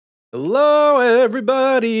Hello,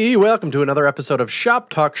 everybody. Welcome to another episode of Shop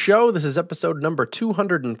Talk Show. This is episode number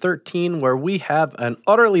 213, where we have an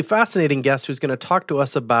utterly fascinating guest who's going to talk to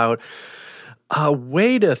us about a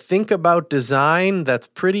way to think about design that's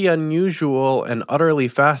pretty unusual and utterly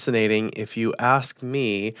fascinating, if you ask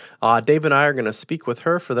me. Dave and I are going to speak with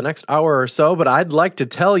her for the next hour or so, but I'd like to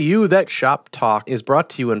tell you that Shop Talk is brought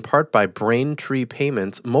to you in part by Braintree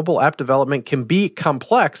Payments. Mobile app development can be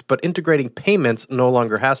complex, but integrating payments no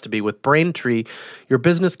longer has to be. With Braintree, your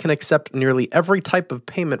business can accept nearly every type of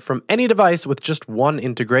payment from any device with just one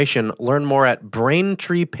integration. Learn more at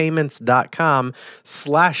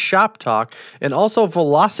braintreepayments.com/shoptalk. And also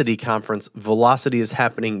Velocity Conference. Velocity is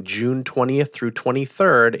happening June 20th through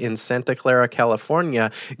 23rd in Santa Clara,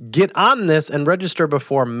 California. Get on this and register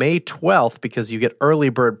before May 12th because you get early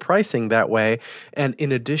bird pricing that way. And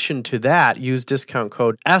in addition to that, use discount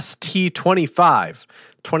code ST25.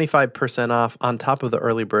 25% off on top of the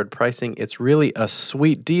early bird pricing. It's really a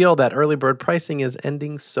sweet deal. That early bird pricing is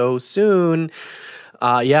ending so soon.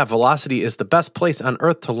 Velocity is the best place on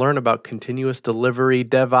earth to learn about continuous delivery,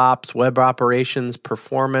 DevOps, web operations,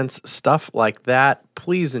 performance, stuff like that.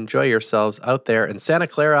 Please enjoy yourselves out there in Santa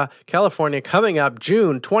Clara, California, coming up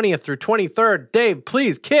June 20th through 23rd. Dave,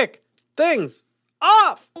 please kick things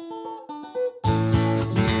off.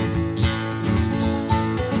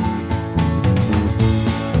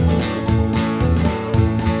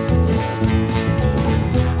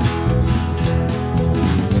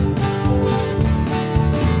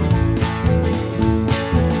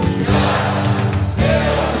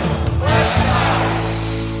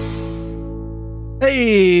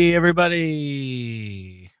 Hey,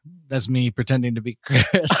 everybody. That's me pretending to be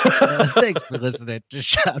Chris. Thanks for listening to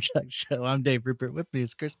Shop Talk Show. I'm Dave Rupert. With me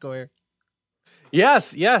is Chris Coyer.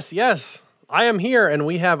 Yes. I am here, and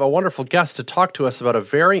we have a wonderful guest to talk to us about a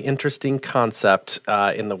very interesting concept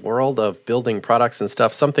in the world of building products and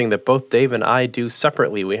stuff, something that both Dave and I do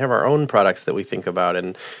separately. We have our own products that we think about,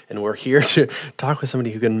 and we're here to talk with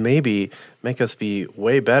somebody who can maybe make us be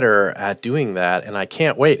way better at doing that, and I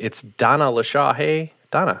can't wait. It's Donna Lichaw. Hey,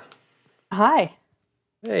 Donna. Hi.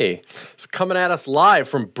 Hey. It's coming at us live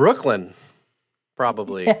from Brooklyn,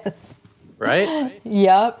 probably. Yes. Right?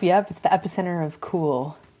 Yep. It's the epicenter of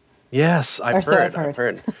cool. Yes, I've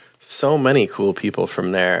heard. So many cool people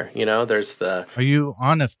from there. You know, there's the... Are you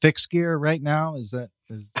on a fixed gear right now?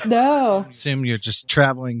 No. I assume you're just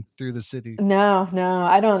traveling through the city. No.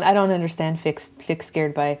 I don't understand fixed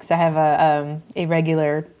geared bikes. I have a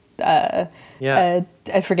regular I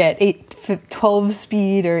forget 12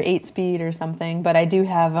 speed or 8 speed or something, but I do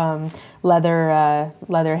have leather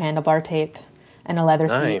handlebar tape and a leather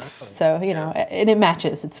seat. So, and it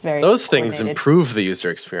matches. It's very Those things improve the user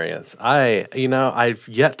experience. I've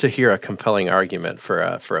yet to hear a compelling argument for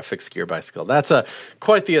a fixed gear bicycle. That's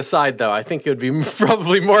quite the aside, though. I think it would be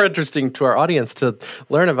probably more interesting to our audience to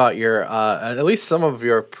learn about your at least some of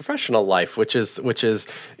your professional life, which is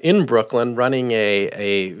in Brooklyn, running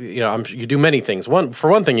you do many things. For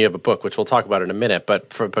one thing, you have a book, which we'll talk about in a minute. But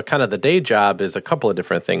kind of the day job is a couple of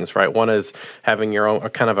different things, right? One is having your own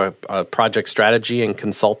kind of a project strategy and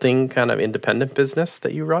consulting kind of independent business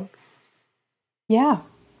that you run? Yeah.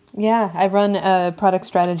 I run a product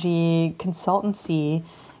strategy consultancy,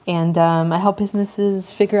 and I help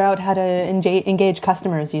businesses figure out how to engage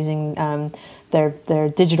customers using their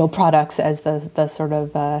digital products as the sort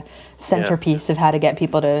of centerpiece of how to get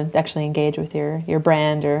people to actually engage with your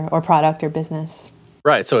brand or product or business.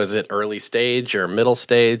 Right. So is it early stage or middle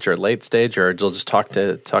stage or late stage, or you'll just talk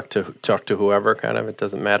to whoever kind of? It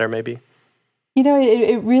doesn't matter, maybe.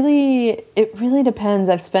 It really depends.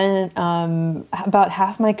 I've spent about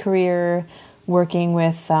half my career working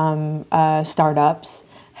with startups,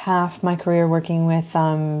 half my career working with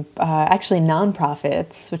actually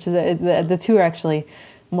nonprofits, which is the two are actually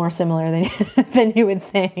more similar than you would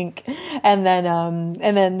think. And then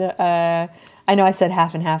I know I said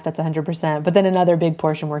half and half. That's 100%. But then another big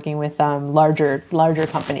portion working with larger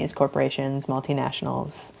companies, corporations,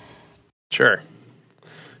 multinationals. Sure.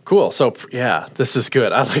 Cool. So yeah, this is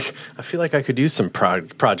good. I feel like I could use some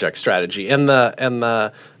project strategy, and then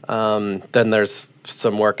there's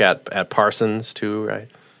some work at Parsons too, right?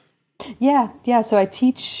 Yeah. So I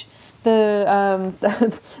teach the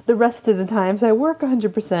rest of the time. So I work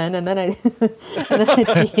 100%, and then I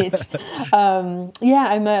teach. I'm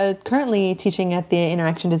currently teaching at the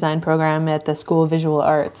Interaction Design program at the School of Visual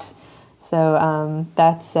Arts. So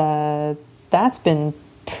that's been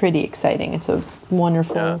pretty exciting. It's a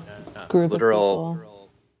wonderful group of people.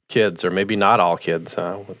 Kids, or maybe not all kids.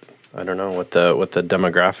 I don't know what the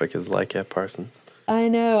demographic is like at Parsons. I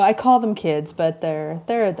know. I call them kids, but they're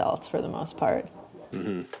adults for the most part.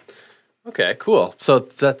 Okay, cool. So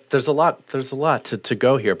there's a lot to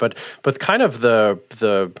go here, but kind of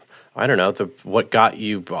the I don't know, what got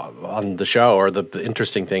you on the show, or the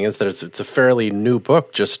interesting thing is that it's a fairly new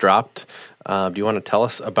book just dropped. Do you want to tell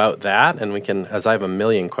us about that? And we can, as I have a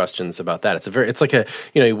million questions about that. It's like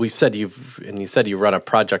we've said you said you run a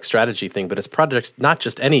project strategy thing, but it's projects, not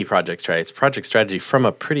just any project strategy. It's project strategy from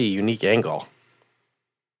a pretty unique angle.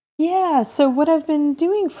 Yeah. So what I've been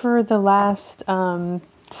doing for the last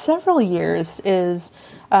several years is,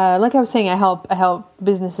 like I was saying, I help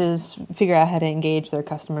businesses figure out how to engage their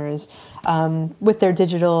customers with their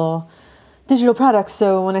digital products.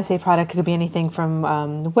 So when I say product, it could be anything from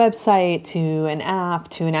the website to an app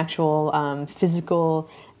to an actual physical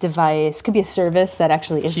device. It could be a service that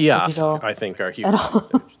actually is digital. I think are huge.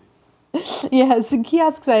 Yeah, so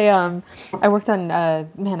kiosks. I worked on.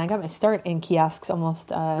 Man, I got my start in kiosks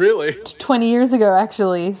almost really 20 years ago,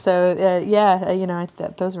 actually. So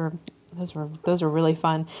those were really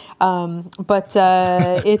fun. But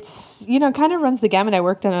it's kind of runs the gamut. I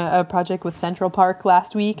worked on a project with Central Park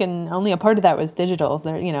last week, and only a part of that was digital.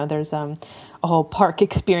 There's a whole park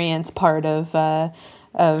experience part of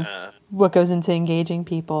what goes into engaging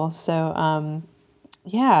people. So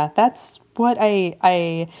that's what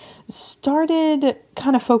I started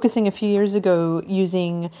kind of focusing a few years ago,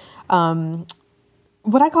 using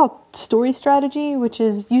what I call story strategy, which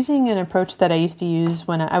is using an approach that I used to use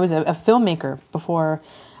when I was a filmmaker before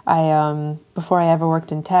I ever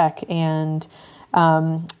worked in tech, and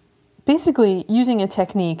basically using a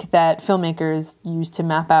technique that filmmakers use to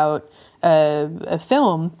map out a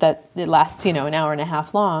film that it lasts an hour and a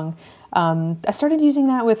half long. I started using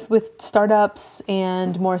that with startups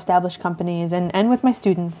and more established companies, and with my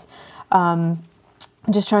students,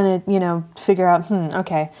 just trying to figure out,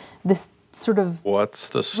 okay, this sort of what's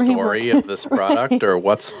the story of this product, right? Or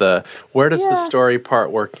where does the story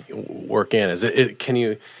part work in? Is it can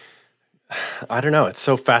you? I don't know. It's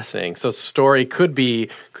so fascinating. So story could be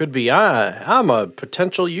I'm a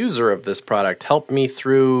potential user of this product. Help me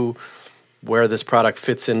through where this product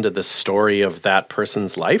fits into the story of that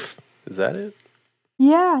person's life. Is that it?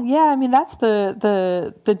 Yeah. I mean, that's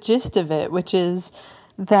the gist of it, which is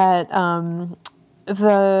that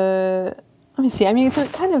let me see. I mean, so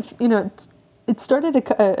it kind of it started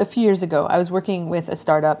a few years ago. I was working with a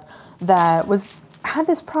startup that had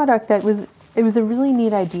this product that was a really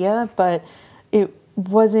neat idea, but it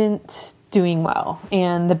wasn't doing well,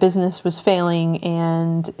 and the business was failing,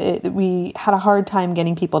 and we had a hard time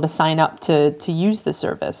getting people to sign up to use the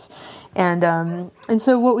service. And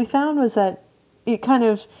so what we found was that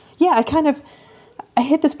I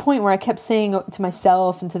hit this point where I kept saying to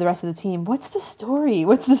myself and to the rest of the team, what's the story?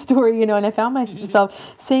 And I found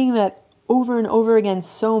myself saying that over and over again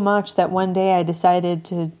so much that one day I decided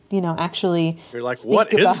to, actually... You're like,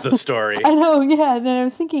 what is the story? I know, yeah. And then I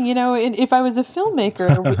was thinking, if I was a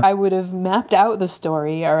filmmaker, I would have mapped out the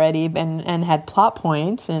story already and had plot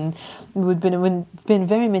points, and would been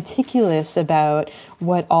very meticulous about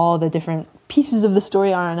what all the different pieces of the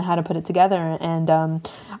story are and how to put it together. And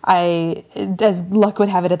I, as luck would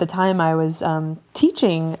have it at the time, I was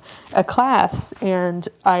teaching a class, and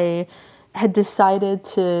I had decided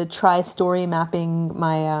to try story mapping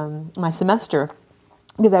my semester,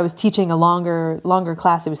 because I was teaching a longer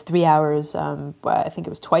class. It was 3 hours. I think it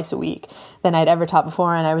was twice a week than I'd ever taught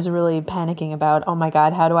before. And I was really panicking about, oh my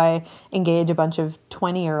God, how do I engage a bunch of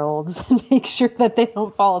 20-year-olds and make sure that they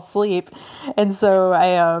don't fall asleep? And so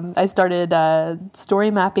I started story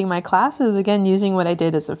mapping my classes, again, using what I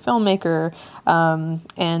did as a filmmaker.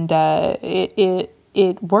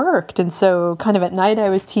 It worked. And so kind of at night I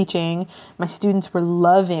was teaching, my students were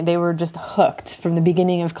they were just hooked from the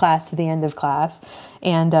beginning of class to the end of class.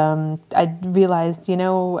 And I realized,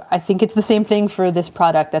 I think it's the same thing for this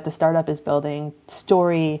product that the startup is building.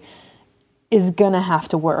 Story is going to have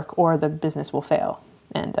to work, or the business will fail.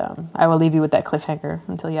 And I will leave you with that cliffhanger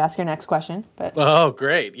until you ask your next question. But oh,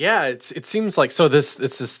 great! Yeah, it seems like so. It's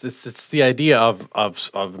the idea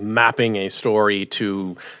of mapping a story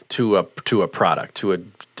to a product, to a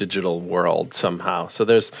digital world somehow. So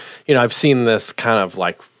there's I've seen this kind of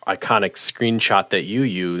like iconic screenshot that you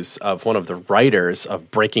use of one of the writers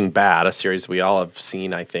of Breaking Bad, a series we all have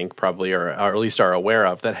seen, I think, probably, or at least are aware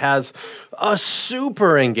of, that has a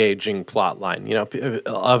super engaging plot line.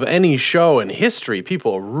 Of any show in history,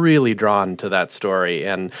 people are really drawn to that story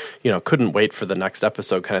and, couldn't wait for the next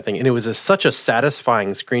episode kind of thing. And it was such a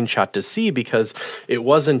satisfying screenshot to see, because it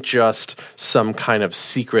wasn't just some kind of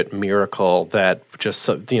secret miracle that just,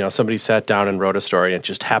 somebody sat down and wrote a story and it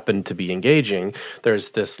just happened to be engaging. There's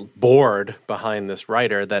this board behind this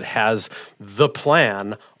writer that has the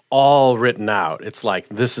plan all written out. It's like,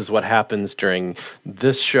 this is what happens during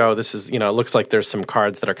this show. This is, it looks like there's some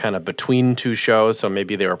cards that are kind of between two shows. So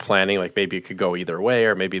maybe they were planning, like maybe it could go either way,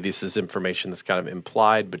 or maybe this is information that's kind of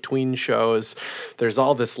implied between shows. There's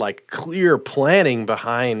all this like clear planning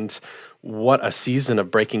behind what a season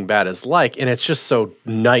of Breaking Bad is like, and it's just so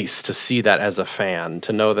nice to see that as a fan,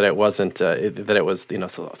 to know that it wasn't that it was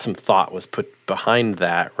some thought was put behind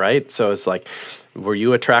that, right? So it's like, were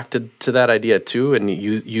you attracted to that idea too, and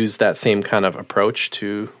you use that same kind of approach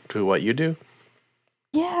to what you do?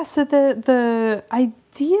 Yeah. So the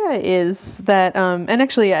idea is that, and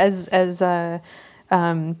actually, as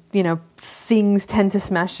things tend to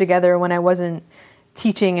smash together. When I wasn't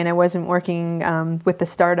teaching and I wasn't working with the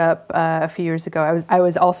startup a few years ago, I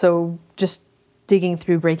was also just digging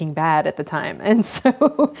through Breaking Bad at the time, and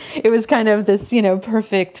so it was kind of this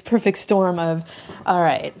perfect storm of, all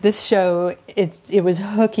right, this show, it was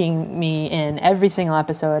hooking me in every single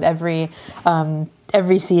episode, every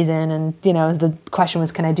season, and the question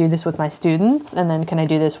was, can I do this with my students, and then can I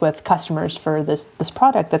do this with customers for this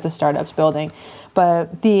product that the startup's building?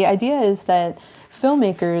 But the idea is that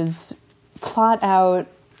filmmakers plot out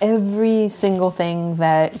every single thing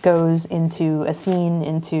that goes into a scene,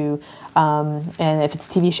 into and if it's a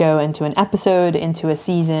TV show, into an episode, into a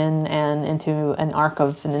season, and into an arc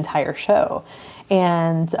of an entire show.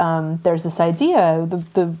 And there's this idea,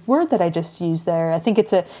 the word that I just used there, I think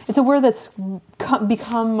it's a word that's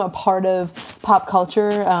become a part of pop culture.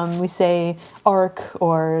 We say arc,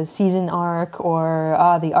 or season arc, or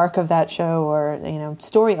the arc of that show, or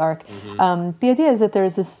story arc. Mm-hmm. The idea is that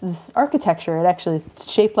there's this architecture. It actually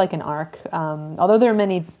is shaped like an arc, although there are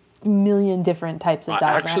many million different types of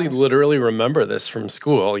diagrams. I actually literally remember this from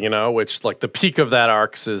school, which, like, the peak of that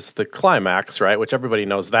arc is the climax, right? Which everybody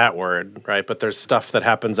knows that word, right? But there's stuff that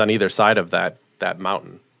happens on either side of that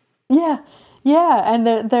mountain. Yeah, and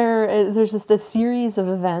there's just a series of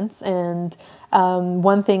events, and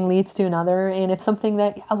one thing leads to another, and it's something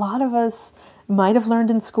that a lot of us might have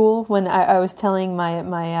learned in school. When I was telling my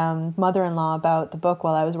mother-in-law about the book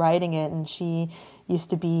while I was writing it, and she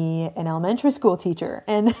used to be an elementary school teacher,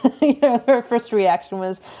 and her first reaction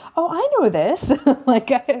was, "Oh, I know this. Like,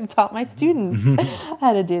 I have taught my students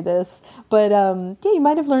how to do this." But you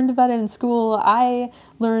might have learned about it in school. I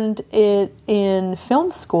learned it in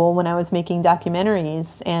film school when I was making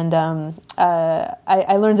documentaries, and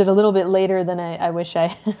I learned it a little bit later than I wish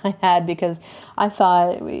I had, because I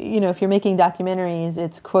thought, if you're making documentaries,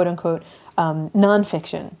 it's quote unquote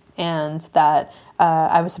nonfiction, and that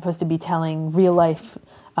I was supposed to be telling real life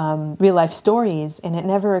stories, and it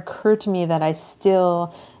never occurred to me that I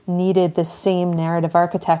still needed the same narrative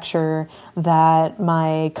architecture that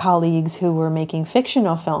my colleagues who were making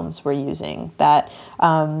fictional films were using. That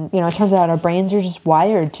it turns out our brains are just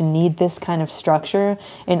wired to need this kind of structure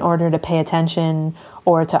in order to pay attention,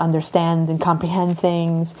 or to understand and comprehend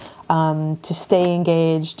things, to stay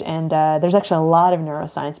engaged. And there's actually a lot of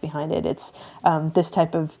neuroscience behind it. It's this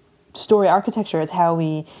type of story architecture is how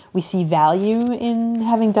we see value in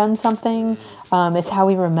having done something. It's how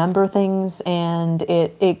we remember things, and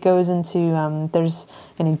it goes into there's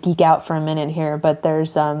going to geek out for a minute here, but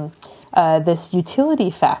there's this utility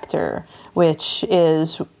factor, which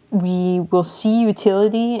is we will see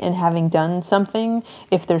utility in having done something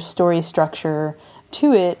if there's story structure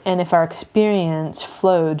to it, and if our experience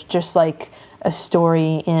flowed just like a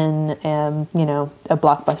story in, a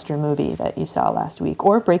blockbuster movie that you saw last week,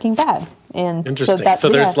 or Breaking Bad. And interesting. So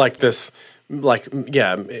there's like this, I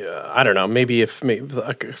don't know. Maybe if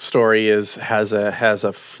a story has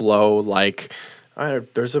a flow, like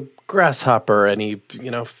there's a grasshopper, and he,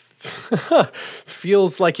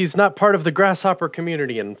 feels like he's not part of the grasshopper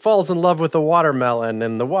community and falls in love with a watermelon,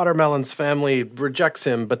 and the watermelon's family rejects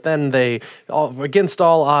him, but then they, against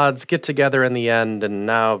all odds, get together in the end, and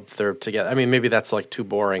now they're together. I mean, maybe that's like too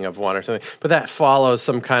boring of one or something, but that follows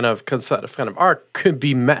some kind of arc. Could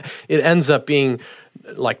be it ends up being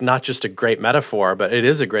like not just a great metaphor, but it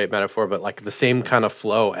is a great metaphor, but like the same kind of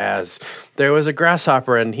flow as there was a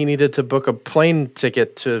grasshopper and he needed to book a plane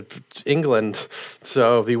ticket to England.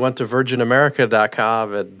 So he went to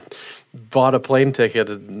virginamerica.com and bought a plane ticket,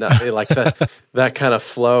 and like that kind of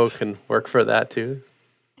flow can work for that too.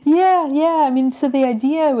 Yeah. I mean, so the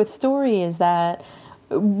idea with story is that,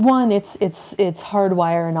 one, it's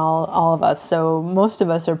hardwired in all of us. So most of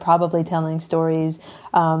us are probably telling stories,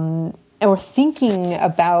 or thinking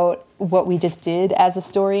about what we just did as a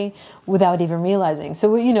story without even realizing.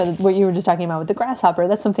 So, what you were just talking about with the grasshopper,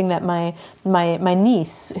 that's something that my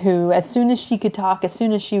niece, who, as soon as she could talk, as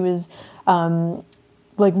soon as she was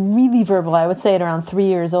like really verbal. I would say at around 3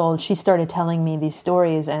 years old, she started telling me these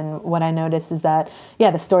stories. And what I noticed is that,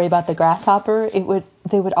 the story about the grasshopper,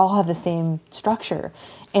 they would all have the same structure.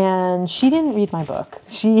 And she didn't read my book.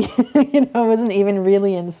 She, wasn't even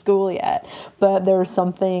really in school yet. But there was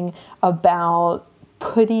something about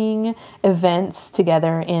putting events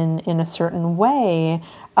together in a certain way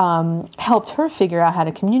helped her figure out how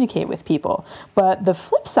to communicate with people. But the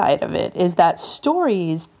flip side of it is that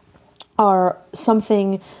stories are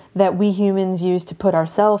something that we humans use to put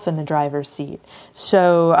ourselves in the driver's seat.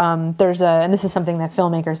 So and this is something that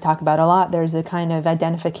filmmakers talk about a lot, there's a kind of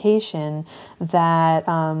identification that,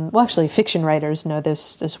 actually fiction writers know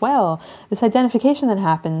this as well, this identification that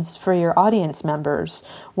happens for your audience members.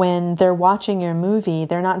 When they're watching your movie,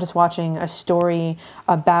 they're not just watching a story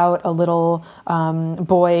about a little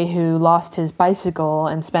boy who lost his bicycle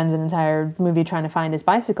and spends an entire movie trying to find his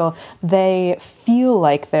bicycle. They feel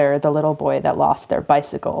like they're the little boy that lost their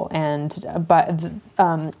bicycle. And by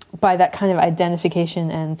that kind of identification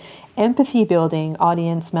and empathy building,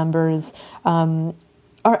 audience members are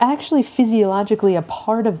actually physiologically a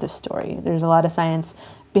part of the story. There's a lot of science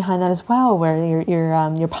behind that as well, where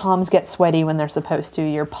your palms get sweaty when they're supposed to,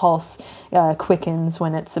 your pulse quickens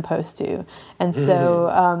when it's supposed to. And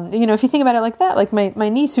so, if you think about it like that, like my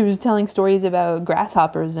niece who was telling stories about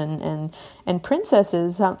grasshoppers and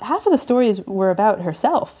princesses, half of the stories were about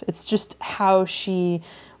herself. It's just how she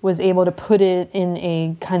was able to put it in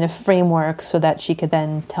a kind of framework so that she could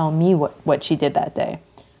then tell me what she did that day.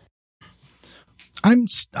 I'm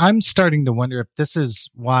starting to wonder if this is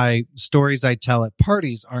why stories I tell at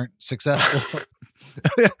parties aren't successful.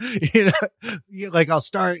 Like I'll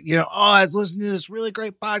start, I was listening to this really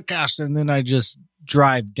great podcast, and then I just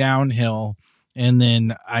drive downhill, and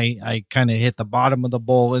then I kind of hit the bottom of the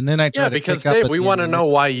bowl, and then I try to because pick Dave, up. we want to know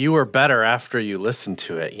why you were better after you listened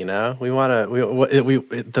to it. We want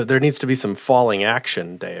to. There needs to be some falling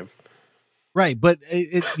action, Dave. Right, but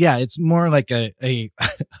it's more like a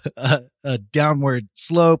downward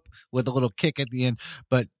slope with a little kick at the end,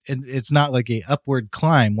 but it's not like a upward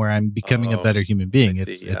climb where I'm becoming a better human being.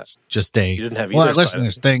 It's just a, you didn't have I listened to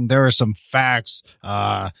this thing. There are some facts.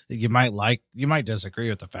 You might disagree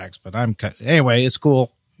with the facts, but anyway, it's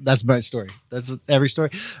cool. That's my story. That's every story.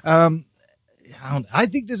 I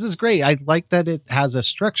think this is great. I like that it has a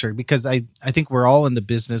structure, because I think we're all in the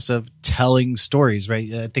business of telling stories,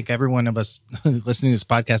 right? I think every one of us listening to this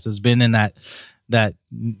podcast has been in that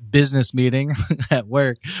business meeting at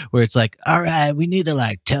work where it's like, all right, we need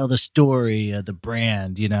to tell the story of the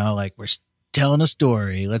brand, we're telling a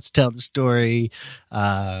story. Let's tell the story.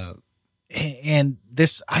 And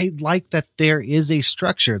this, I like that there is a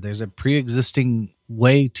structure. There's a pre-existing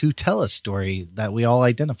way to tell a story that we all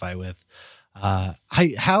identify with.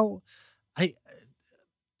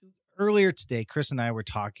 Earlier today, Chris and I were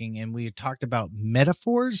talking, and we talked about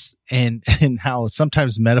metaphors and how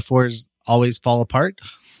sometimes metaphors always fall apart.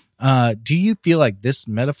 Do you feel like this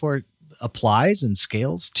metaphor applies and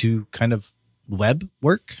scales to kind of web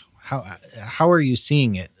work? How are you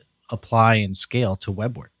seeing it apply and scale to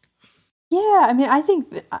web work? Yeah, I mean, I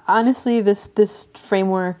think honestly, this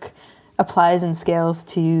framework applies and scales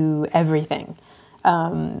to everything.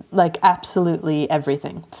 Absolutely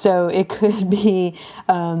everything. So it could be,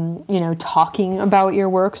 talking about your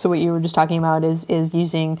work. So what you were just talking about is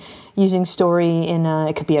using story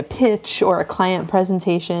it could be a pitch or a client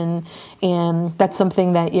presentation. And that's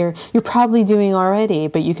something that you're probably doing already,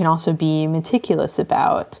 but you can also be meticulous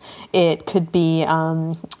about. It could be,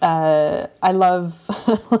 I love,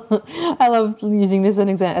 I love using this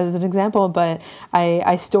as an example, but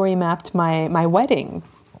I story mapped my wedding.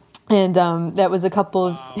 And that was a couple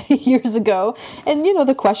of years ago. And,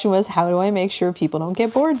 the question was, how do I make sure people don't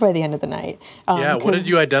get bored by the end of the night? What did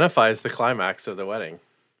you identify as the climax of the wedding?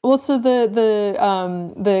 Well, so the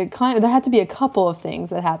there had to be a couple of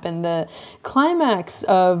things that happened. The climax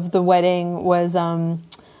of the wedding was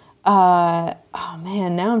oh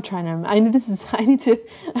man, now I'm trying to. I need to.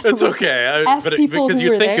 It's okay, because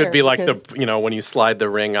you think it would be like when you slide the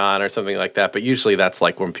ring on or something like that. But usually that's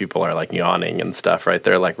like when people are like yawning and stuff, right?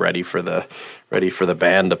 They're like ready for the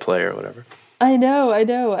band to play or whatever. I know.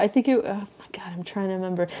 I think it. Oh my God, I'm trying to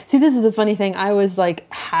remember. See, this is the funny thing. I was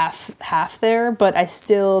like half there, but I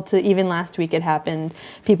still. Even last week it happened.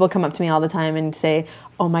 People come up to me all the time and say,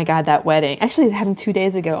 "Oh my God, that wedding." Actually, it happened 2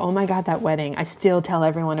 days ago. "Oh my God, that wedding." I still tell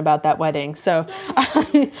everyone about that wedding. So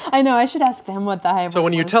I know I should ask them what the hype. So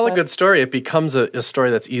when you tell a good story, it becomes a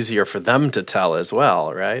story that's easier for them to tell as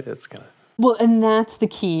well, right? It's gonna. Well, and that's the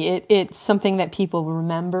key. It's something that people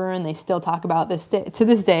remember and they still talk about to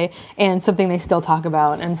this day, and something they still talk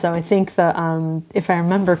about. And so I think if I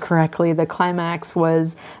remember correctly, the climax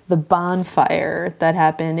was the bonfire that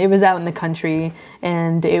happened. It was out in the country,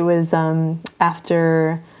 and it was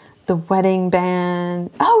after the wedding band.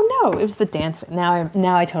 Oh no, it was the dancing.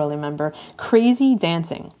 Now I totally remember. Crazy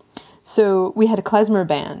dancing. So we had a klezmer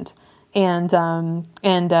band. And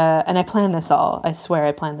I planned this all. I swear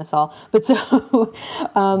I planned this all. But so,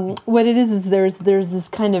 what it is there's this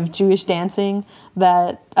kind of Jewish dancing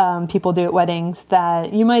that people do at weddings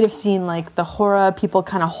that you might have seen, like the hora. People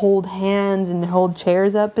kind of hold hands and hold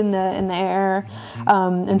chairs up in the air,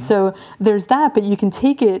 and so there's that. But you can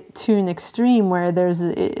take it to an extreme where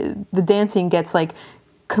the dancing gets like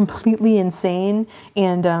completely insane,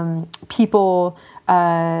 and people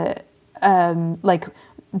like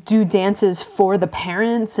do dances for the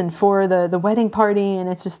parents and for the wedding party, and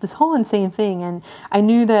it's just this whole insane thing. And I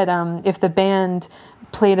knew that if the band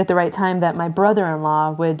played at the right time, that my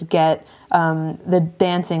brother-in-law would get the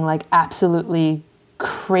dancing like absolutely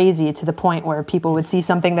crazy to the point where people would see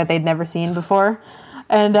something that they'd never seen before,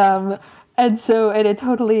 and it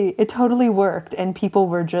totally worked, and people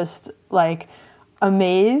were just like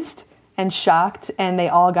amazed and shocked, and they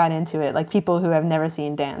all got into it. Like people who have never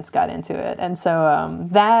seen dance got into it, and so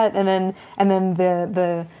that, and then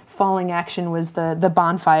the falling action was the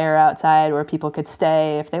bonfire outside where people could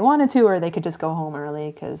stay if they wanted to, or they could just go home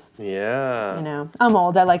early because I'm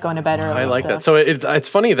old. I like going to bed early. I like that. So it's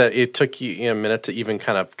funny that it took you a minute to even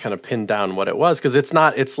kind of pin down what it was, because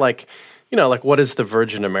it's like. Like what is the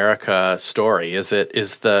Virgin America story? Is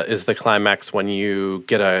the climax when you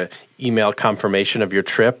get a email confirmation of your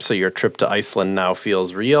trip, so your trip to Iceland now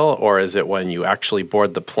feels real, or is it when you actually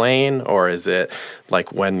board the plane, or is it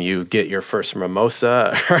like when you get your first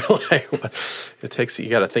mimosa? Or like you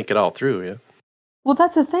got to think it all through, yeah. Well,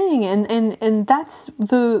 that's the thing, and that's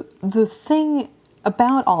the thing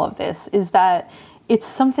about all of this is that it's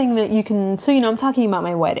something that you can, so, I'm talking about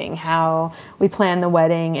my wedding, how we planned the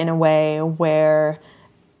wedding in a way where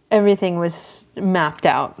everything was mapped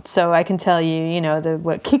out. So I can tell you,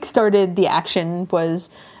 what kickstarted the action was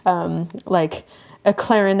like a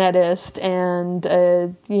clarinetist and,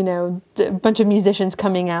 a bunch of musicians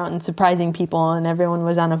coming out and surprising people, and everyone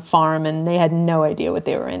was on a farm and they had no idea what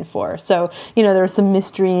they were in for. So, there was some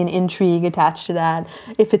mystery and intrigue attached to that.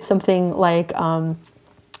 If it's something like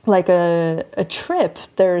a trip,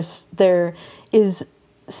 there is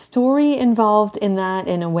story involved in that,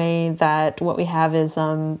 in a way that what we have is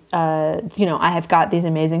I have got these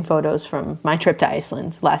amazing photos from my trip to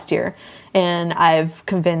Iceland last year, and I've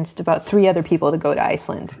convinced about 3 other people to go to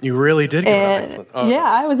Iceland. You really did go to Iceland? Oh, yeah,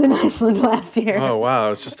 I was in Iceland last year. Oh wow,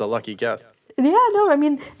 it's just a lucky guess. Yeah, no, I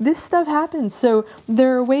mean, this stuff happens. So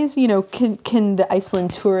there are ways, can the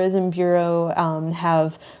Iceland Tourism Bureau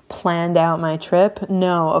have planned out my trip?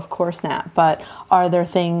 No, of course not. But are there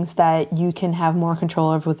things that you can have more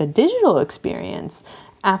control over with a digital experience?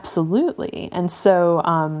 Absolutely. And so,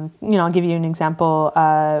 I'll give you an example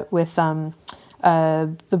with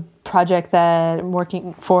the project that I'm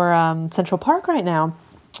working for Central Park right now.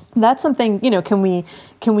 That's something,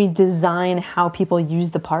 can we design how people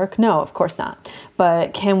use the park? No, of course not.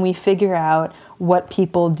 But can we figure out what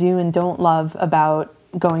people do and don't love about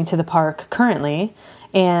going to the park currently,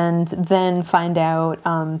 and then find out,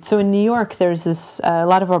 so in New York, there's this, a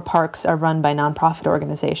lot of our parks are run by nonprofit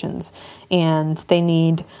organizations, and they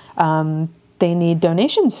need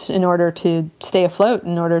donations in order to stay afloat,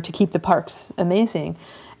 in order to keep the parks amazing.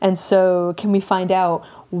 And so can we find out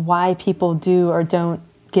why people do or don't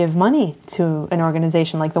give money to an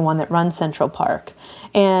organization like the one that runs Central Park?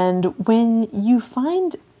 And when you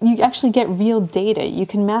actually get real data, you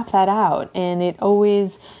can map that out, and it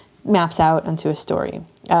always maps out onto a story.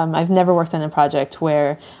 I've never worked on a project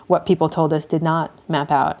where what people told us did not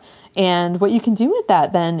map out. And what you can do with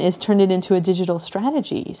that then is turn it into a digital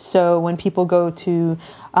strategy. So when people go to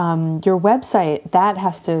your website, that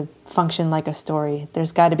has to function like a story.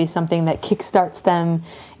 There's got to be something that kickstarts them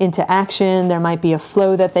into action. There might be a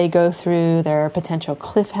flow that they go through. There are potential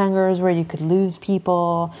cliffhangers where you could lose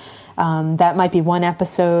people. That might be one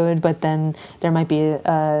episode, but then there might be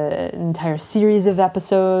an entire series of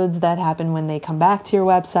episodes that happen when they come back to your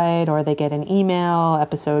website, or they get an email.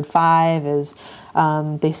 Episode 5 is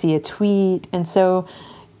they see a tweet. And so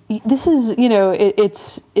this is,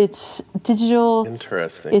 it's digital.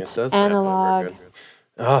 Interesting. It's analog.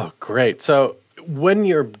 Oh, great. So when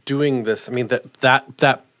you're doing this, I mean,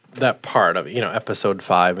 that part of, episode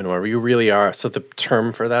 5 and where you really are, so the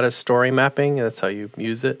term for that is story mapping. That's how you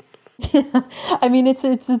use it? I mean, it's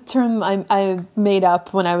a term I made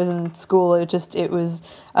up when I was in school. It was.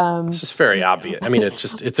 It's just very obvious. I mean,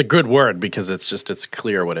 it's a good word because it's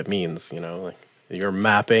clear what it means. Like you're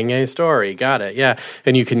mapping a story. Got it. Yeah,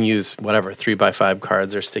 and you can use whatever 3x5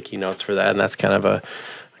 cards or sticky notes for that, and that's kind of a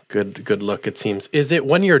good look. It seems. Is it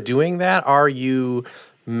when you're doing that? Are you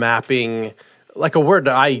mapping like a word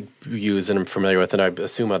that I use and I'm familiar with, and I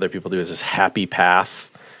assume other people do, is this happy path,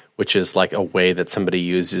 which is like a way that somebody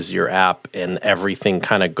uses your app and everything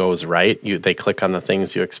kind of goes right. They click on the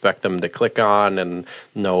things you expect them to click on and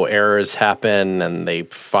no errors happen and they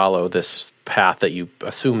follow this path that you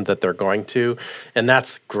assume that they're going to. And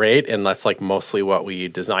that's great. And that's like mostly what we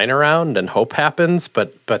design around and hope happens.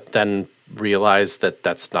 But then realize that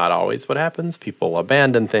that's not always what happens. People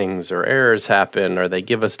abandon things or errors happen or they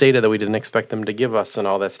give us data that we didn't expect them to give us and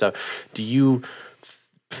all that stuff. Do you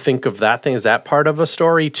think of that thing? Is that part of a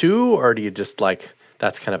story too? Or do you just like,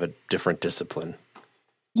 that's kind of a different discipline?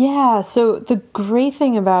 Yeah, so the great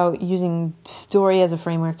thing about using story as a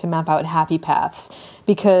framework to map out happy paths,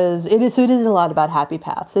 because it is a lot about happy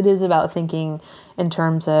paths. It is about thinking in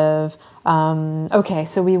terms of, okay,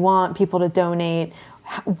 so we want people to donate.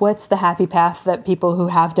 What's the happy path that people who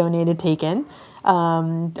have donated taken?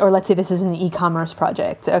 Or let's say this is an e-commerce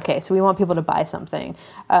project. Okay, so we want people to buy something.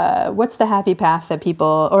 What's the happy path that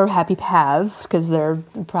people, or happy paths, because there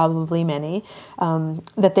are probably many,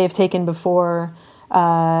 that they've taken before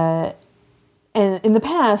and in the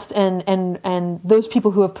past, and those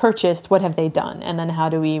people who have purchased, what have they done? And then how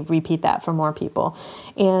do we repeat that for more people?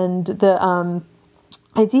 And the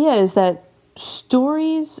idea is that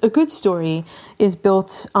a good story is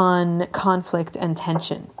built on conflict and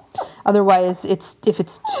tension. Otherwise, if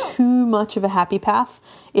it's too much of a happy path,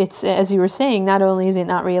 it's, as you were saying, not only is it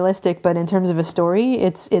not realistic, but in terms of a story,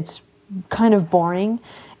 it's kind of boring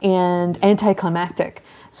and anticlimactic.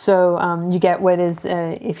 So you get what is,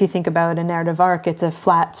 if you think about a narrative arc, it's a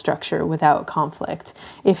flat structure without conflict.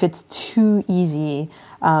 If it's too easy,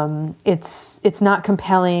 it's not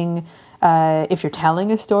compelling. If you're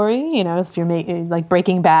telling a story, if you're like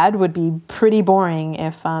Breaking Bad would be pretty boring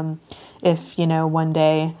if one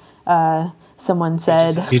day someone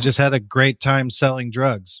said he just had a great time selling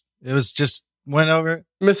drugs. It was just went over.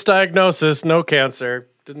 Misdiagnosis, no cancer.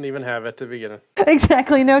 Didn't even have it to begin with.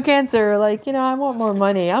 Exactly, no cancer. Like, I want more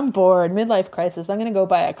money. I'm bored. Midlife crisis. I'm going to go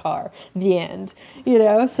buy a car. The end.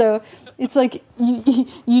 So it's like you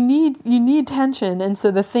need tension. And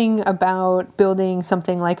so the thing about building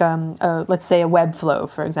something like let's say a web flow,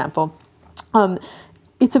 for example,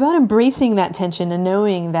 it's about embracing that tension and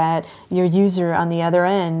knowing that your user on the other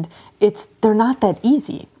end, they're not that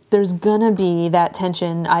easy. There's going to be that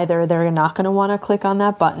tension. Either they're not going to want to click on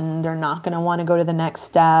that button. They're not going to want to go to the next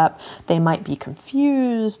step. They might be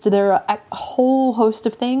confused. There are a whole host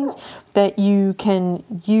of things that you can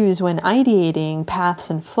use when ideating paths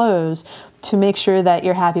and flows to make sure that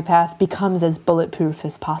your happy path becomes as bulletproof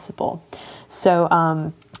as possible.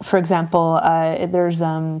 So, for example, there's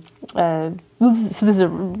so this is a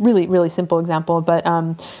really, really simple example, but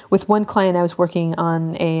with one client, I was working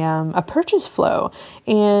on a purchase flow,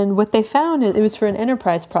 and what they found, it was for an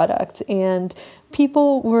enterprise product, and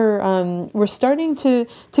people were starting to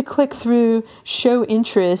click through, show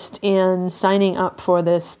interest in signing up for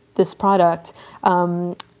this product,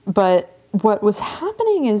 but what was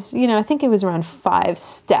happening is, I think it was around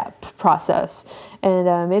 5-step process,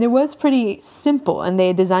 and it was pretty simple, and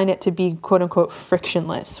they designed it to be quote unquote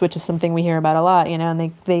frictionless, which is something we hear about a lot,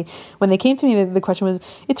 and they when they came to me, the question was,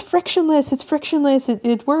 it's frictionless,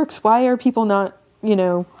 it works. Why are people not,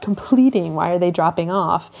 completing? Why are they dropping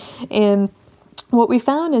off? And what we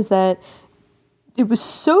found is that it was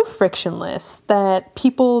so frictionless that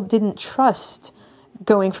people didn't trust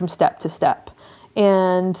going from step to step.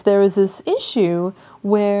 And there was this issue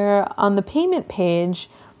where on the payment page,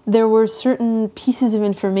 there were certain pieces of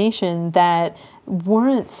information that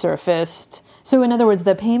weren't surfaced. So in other words,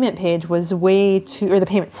 the payment page was or the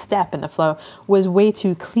payment step in the flow was way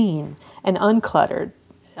too clean and uncluttered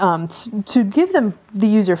to give them the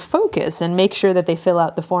user focus and make sure that they fill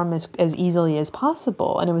out the form as easily as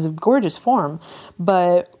possible. And it was a gorgeous form.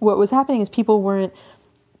 But what was happening is people weren't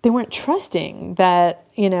trusting that,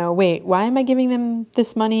 wait, why am I giving them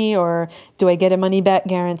this money? Or do I get a money back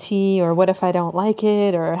guarantee? Or what if I don't like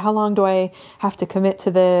it? Or how long do I have to commit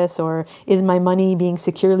to this? Or is my money being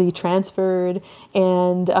securely transferred?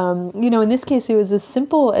 And, in this case, it was as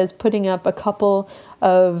simple as putting up a couple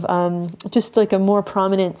of just like a more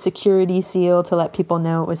prominent security seal to let people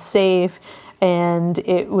know it was safe. And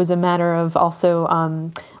it was a matter of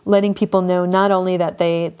also letting people know not only that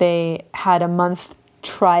they had a month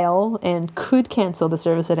trial and could cancel the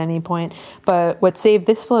service at any point. But what saved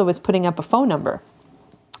this flow was putting up a phone number.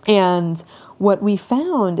 And what we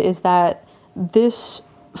found is that this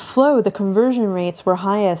flow, the conversion rates were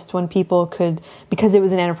highest when people could, because it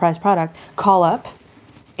was an enterprise product, call up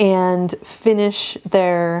and finish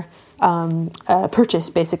their purchase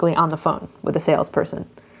basically on the phone with a salesperson.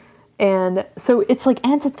 And so it's like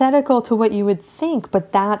antithetical to what you would think,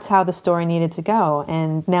 but that's how the story needed to go.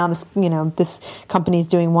 And now this company is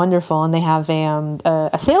doing wonderful, and they have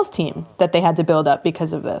a sales team that they had to build up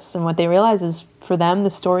because of this. And what they realize is, for them, the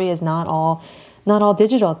story is not all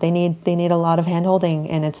digital. They need a lot of hand-holding,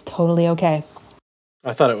 and it's totally okay.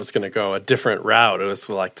 I thought it was going to go a different route. It was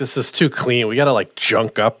like, this is too clean. We got to like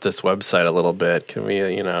junk up this website a little bit. Can we,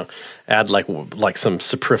 add like some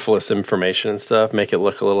superfluous information and stuff, make it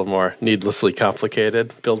look a little more needlessly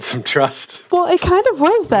complicated, build some trust. Well, it kind of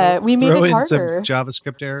was that. We made Throw it in harder. some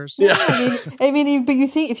JavaScript errors. Yeah. But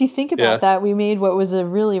if you think about that, we made what was a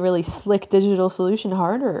really, really slick digital solution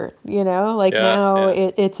harder.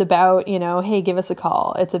 It's about, hey, give us a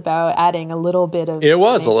call. It's about adding a little bit of. It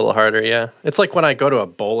was a little harder, yeah. It's like when I go to a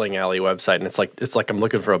bowling alley website, and it's like I'm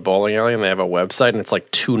looking for a bowling alley, and they have a website, and it's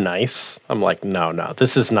like too nice. I'm like, no,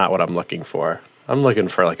 this is not what I'm looking for. I'm looking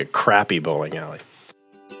for like a crappy bowling alley.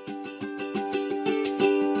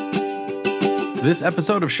 This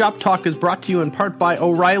episode of Shop Talk is brought to you in part by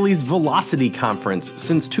O'Reilly's Velocity Conference.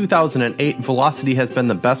 Since 2008, Velocity has been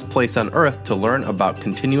the best place on earth to learn about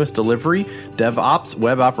continuous delivery, DevOps,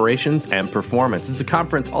 web operations, and performance. It's a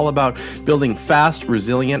conference all about building fast,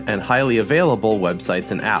 resilient, and highly available websites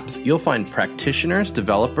and apps. You'll find practitioners,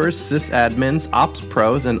 developers, sysadmins, ops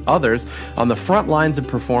pros, and others on the front lines of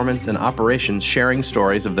performance and operations, sharing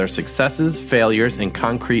stories of their successes, failures, and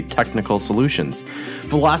concrete technical solutions.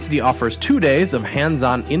 Velocity offers 2 days of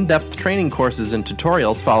hands-on in-depth training courses and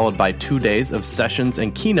tutorials, followed by 2 days of sessions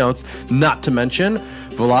and keynotes, not to mention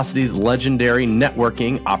Velocity's legendary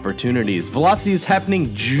networking opportunities. Velocity is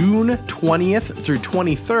happening June 20th through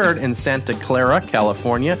 23rd in Santa Clara,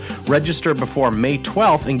 California. Register before May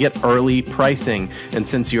 12th and get early pricing. And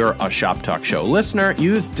since you're a Shop Talk Show listener,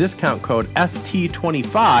 use discount code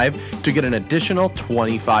ST25 to get an additional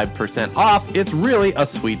 25% off. It's really a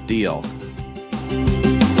sweet deal.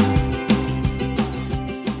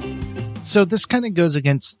 So this kind of goes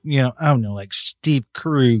against, I don't know, like Steve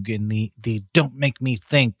Krug and the don't make me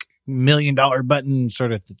think $1 million button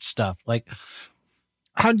sort of stuff. Like,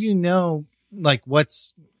 how do you know, like,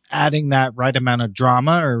 what's adding that right amount of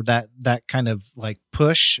drama or that kind of like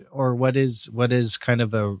push, or what is kind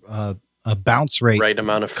of a bounce rate? Right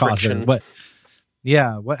amount of friction.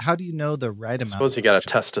 How do you know the right amount? I suppose you got to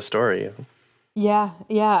test a story. Yeah.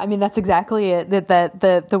 I mean, that's exactly it.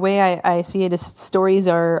 The way I see it is stories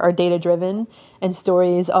are data driven, and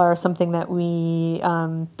stories are something that we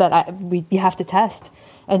have to test.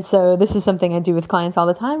 And so this is something I do with clients all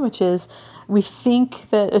the time, which is we think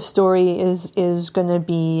that a story is going to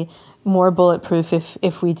be more bulletproof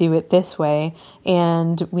if we do it this way,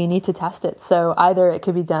 and we need to test it. So either it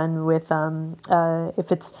could be done with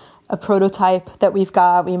if it's a prototype that we've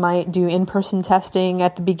got, we might do in-person testing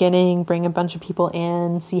at the beginning, bring a bunch of people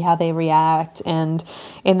in, see how they react. And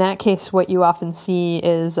in that case, what you often see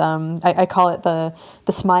is, I call it the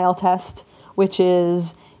smile test, which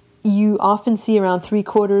is you often see around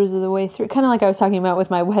 3/4 of the way through, kind of like I was talking about with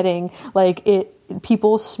my wedding,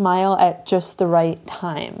 people smile at just the right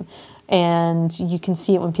time. And you can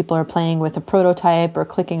see it when people are playing with a prototype or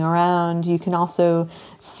clicking around. You can also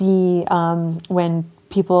see when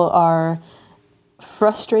people are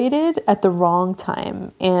frustrated at the wrong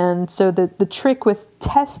time. And so the trick with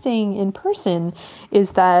testing in person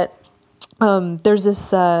is that there's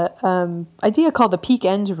this idea called the peak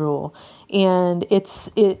end rule. And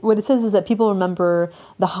what it says is that people remember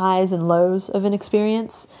the highs and lows of an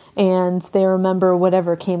experience, and they remember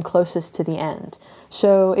whatever came closest to the end.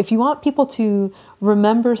 So if you want people to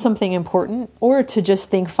remember something important or to just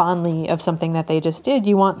think fondly of something that they just did,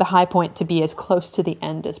 you want the high point to be as close to the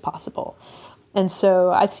end as possible. And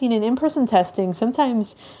so I've seen in in-person testing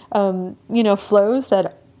sometimes, flows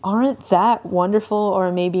that aren't that wonderful or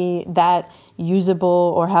maybe that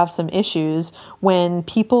usable or have some issues. When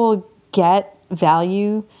people get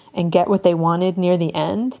value and get what they wanted near the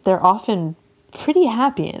end, they're often pretty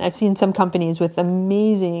happy. And I've seen some companies with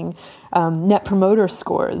amazing net promoter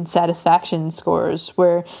scores and satisfaction scores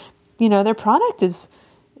where, their product is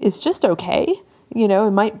just okay.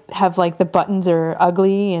 It might have like the buttons are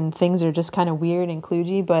ugly and things are just kind of weird and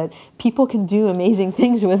kludgy, but people can do amazing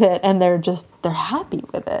things with it and they're happy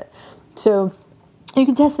with it. So You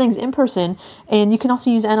can test things in person, and you can also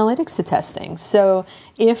use analytics to test things. So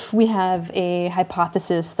if we have a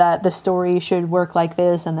hypothesis that the story should work like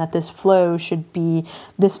this and that this flow should be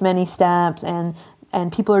this many steps, and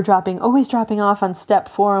people are always dropping off on step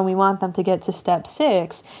 4 and we want them to get to step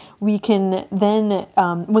 6, we can then,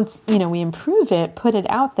 once we improve it, put it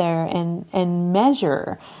out there and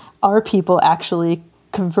measure, are people actually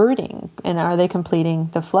converting and are they completing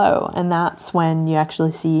the flow? And that's when you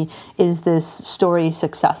actually see, is this story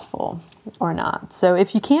successful or not? So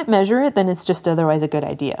if you can't measure it, then it's just otherwise a good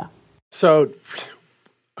idea. So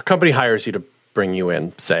a company hires you to bring you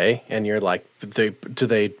in, say, and you're like, do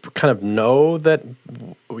they kind of know that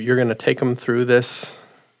you're going to take them through this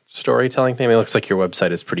storytelling thing? I mean, it looks like your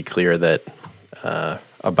website is pretty clear that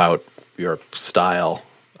about your style,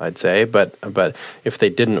 I'd say, but if they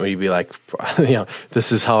didn't, would you be like,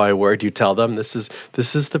 this is how I work? You tell them this is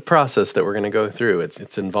the process that we're going to go through.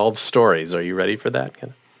 It involves stories. Are you ready for that?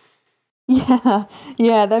 Yeah.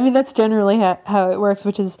 I mean, that's generally how it works.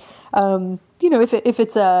 Which is, if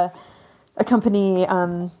it's a company,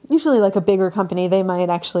 usually like a bigger company, they might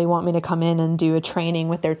actually want me to come in and do a training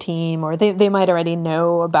with their team, or they might already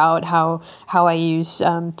know about how I use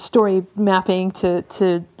story mapping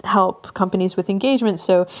to help companies with engagement.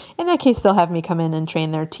 So in that case, they'll have me come in and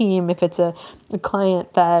train their team. If it's a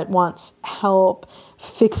client that wants help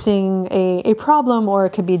fixing a problem, or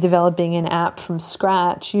it could be developing an app from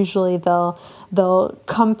scratch, usually they'll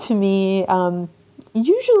come to me,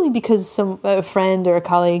 usually because a friend or a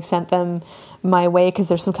colleague sent them my way, because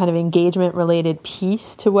there's some kind of engagement related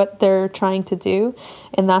piece to what they're trying to do.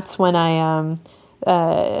 And that's when I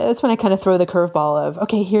kind of throw the curveball of,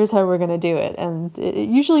 okay, here's how we're going to do it. And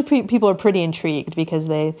usually people are pretty intrigued because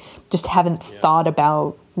they just haven't thought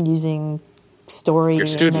about using story. Your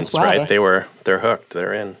students, right? They're hooked.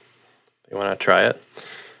 They're in. They want to try it.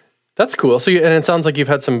 That's cool. So, and it sounds like you've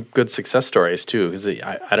had some good success stories too. Because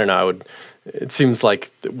I don't know, it seems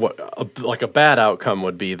like a bad outcome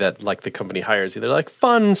would be that like the company hires you. They're like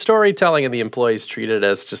fun storytelling, and the employees treat it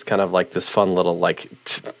as just kind of like this fun little a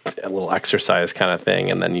little exercise kind of thing,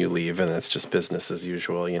 and then you leave and it's just business as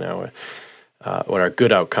usual. What our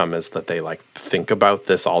good outcome is that they like think about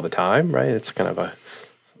this all the time, right? It's kind of a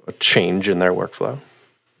change in their workflow.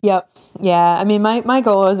 Yep. Yeah. I mean, my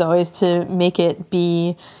goal is always to make it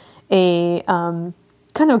be a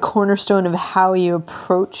kind of a cornerstone of how you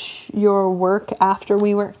approach your work after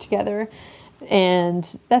we work together.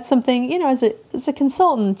 And that's something, as a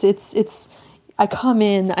consultant, it's I come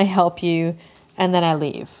in, I help you, and then I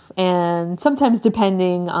leave. And sometimes,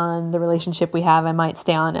 depending on the relationship we have, I might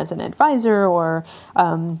stay on as an advisor or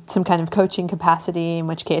some kind of coaching capacity, in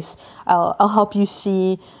which case I'll help you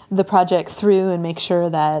see the project through and make sure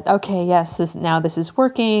that, okay, yes, this is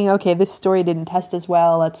working. Okay, this story didn't test as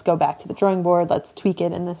well. Let's go back to the drawing board. Let's tweak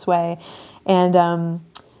it in this way. And,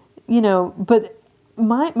 but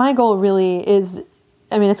my goal really is,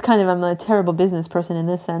 I mean, it's kind of, I'm a terrible business person in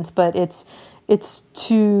this sense, but it's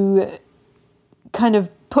to kind of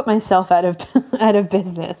put myself out of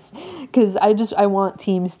business, because I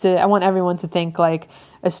want everyone to think like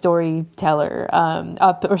a storyteller,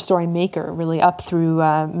 or story maker, really, up through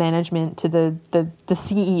management to the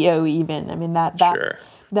CEO even. I mean that's sure.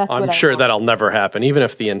 That's I'm what sure I want. that'll never happen. Even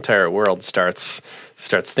if the entire world starts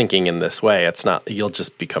thinking in this way, it's not. You'll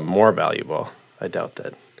just become more valuable. I doubt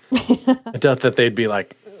that. I doubt that they'd be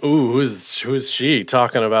like, "Ooh, who's she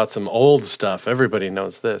talking about some old stuff? Everybody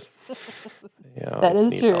knows this." That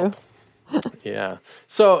is true. Yeah.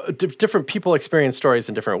 So different people experience stories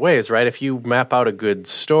in different ways, right? If you map out a good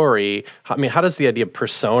story, I mean, how does the idea of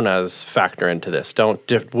personas factor into this?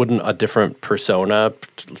 Wouldn't a different persona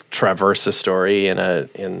traverse a story in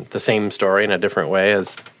the same story in a different way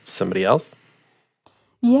as somebody else?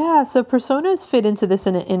 Yeah. So personas fit into this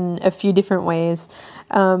in a few different ways.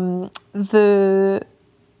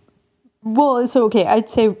 I'd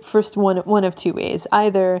say first one of two ways.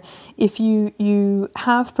 Either if you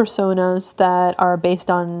have personas that are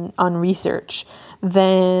based on research,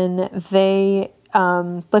 then they,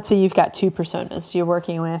 let's say you've got two personas you're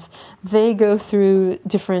working with, they go through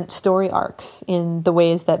different story arcs in the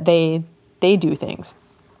ways that they do things.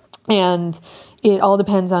 And it all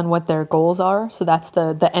depends on what their goals are. So that's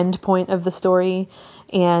the end point of the story,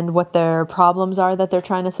 and what their problems are that they're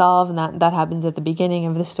trying to solve. And that happens at the beginning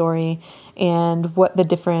of the story, and what the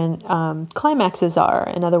different climaxes are.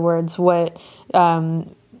 In other words, what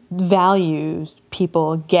values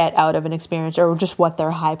people get out of an experience, or just what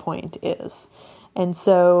their high point is. And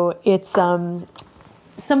so it's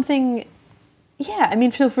something, yeah, I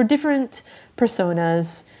mean, so for different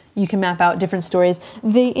personas, you can map out different stories.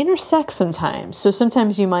 They intersect sometimes. So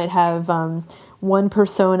sometimes you might have one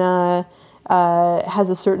persona has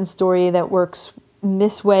a certain story that works in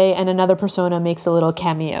this way, and another persona makes a little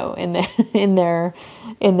cameo in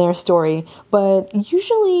their story. But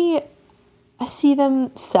usually, I see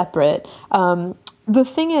them separate. The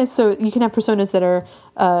thing is, so you can have personas that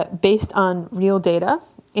are based on real data,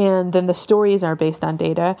 and then the stories are based on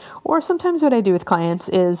data. Or sometimes what I do with clients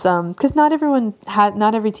is, because not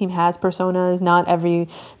every team has personas, not every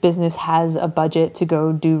business has a budget to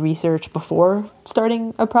go do research before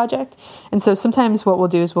starting a project. And so sometimes what we'll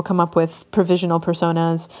do is we'll come up with provisional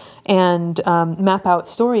personas and map out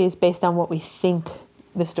stories based on what we think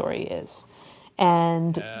the story is.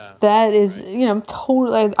 And that is,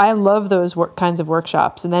 totally, I love those kinds of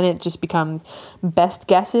workshops. And then it just becomes best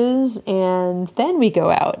guesses. And then we go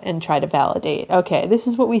out and try to validate, okay, this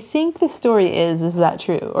is what we think the story is that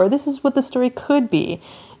true? Or this is what the story could be,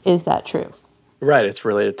 is that true? Right, it's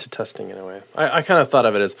related to testing in a way. I kind of thought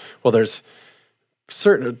of it as, well, there's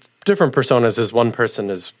certain different personas. As one person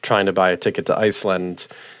is trying to buy a ticket to Iceland,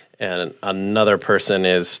 and another person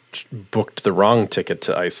is booked the wrong ticket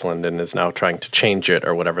to Iceland and is now trying to change it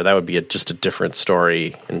or whatever. That would be just a different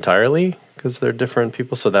story entirely because they're different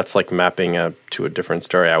people. So that's like mapping to a different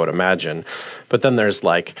story, I would imagine. But then there's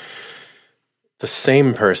like the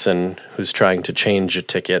same person who's trying to change a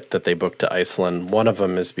ticket that they booked to Iceland. One of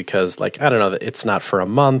them is because, like, I don't know, it's not for a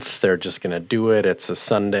month. They're just going to do it. It's a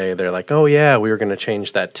Sunday. They're like, oh, yeah, we were going to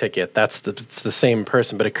change that ticket. It's the same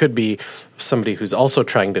person. But it could be somebody who's also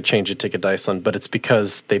trying to change a ticket to Iceland, but it's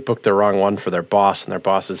because they booked the wrong one for their boss, and their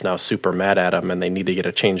boss is now super mad at them, and they need to get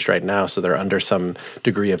it changed right now. So they're under some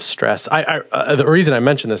degree of stress. The reason I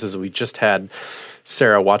mention this is we just had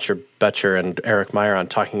Sarah Watcher-Betcher and Eric Meyer on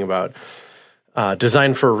talking about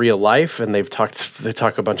design for real life, and they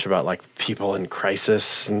talk a bunch about like people in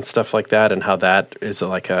crisis and stuff like that, and how that is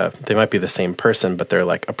they might be the same person, but they're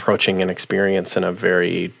like approaching an experience in a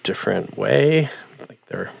very different way. Like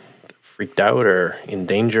they're freaked out or in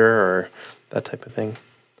danger or that type of thing.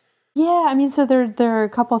 Yeah, I mean, so there are a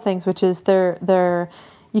couple of things, which is they're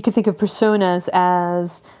you can think of personas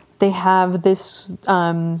as they have this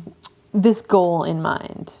this goal in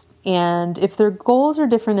mind. And if their goals are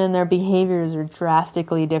different and their behaviors are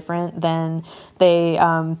drastically different, then they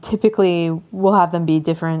typically will have them be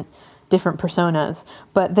different personas.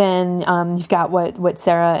 But then you've got what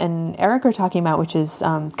Sarah and Eric are talking about, which is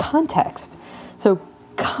context. So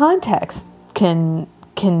context can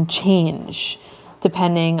change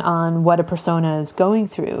depending on what a persona is going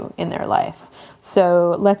through in their life.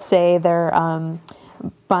 So let's say they're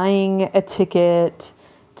buying a ticket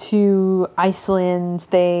to Iceland.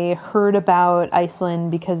 They heard about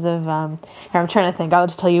Iceland because of I'm trying to think. I'll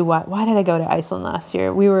just tell you why did I go to Iceland last year?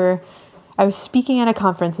 I was speaking at a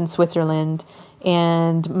conference in Switzerland,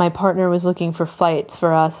 and my partner was looking for flights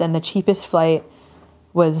for us, and the cheapest flight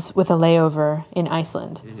was with a layover in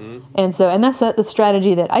Iceland. Mm-hmm. And that's the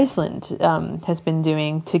strategy that Iceland has been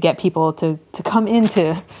doing to get people to come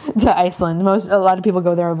into to Iceland. A lot of people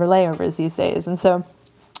go there over layovers these days. And so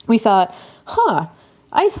we thought,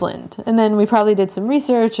 Iceland. And then we probably did some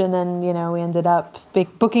research, and then, we ended up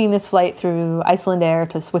booking this flight through Icelandair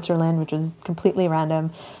to Switzerland, which was completely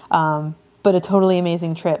random, but a totally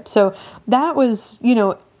amazing trip. So that was,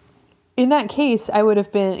 in that case, I would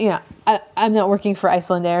have been, I'm not working for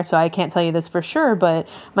Icelandair, so I can't tell you this for sure, but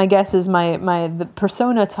my guess is the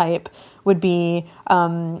persona type would be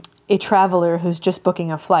a traveler who's just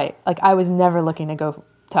booking a flight. Like, I was never looking to go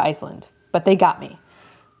to Iceland, but they got me.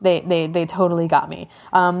 They totally got me.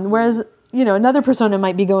 Whereas, another persona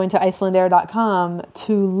might be going to Icelandair.com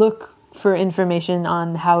to look for information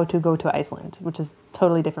on how to go to Iceland, which is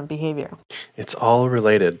totally different behavior. It's all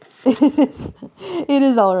related. It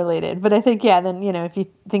is all related. But I think, then, if you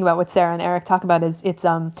think about what Sarah and Eric talk about, is it's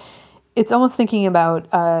almost thinking about,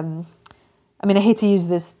 I hate to use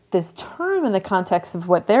this term in the context of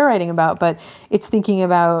what they're writing about, but it's thinking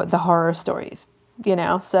about the horror stories,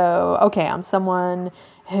 So, okay, I'm someone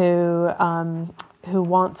who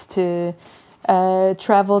wants to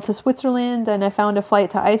travel to Switzerland, and I found a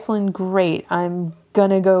flight to Iceland. Great, I'm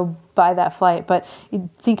gonna go buy that flight. But you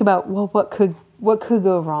think about, well, what could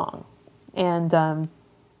go wrong? And I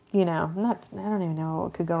don't even know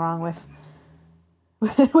what could go wrong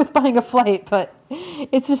with buying a flight, but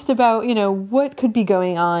it's just about, what could be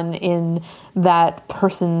going on in that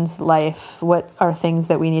person's life. What are things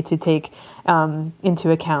that we need to take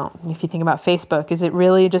into account? If you think about Facebook, is it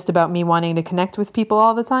really just about me wanting to connect with people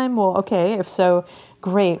all the time? Well, okay, if so,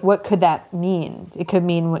 great. What could that mean? It could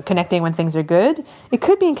mean connecting when things are good. It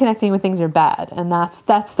could mean connecting when things are bad. And that's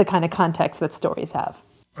the kind of context that stories have.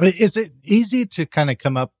 Is it easy to kind of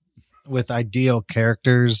come up with ideal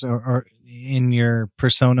characters or in your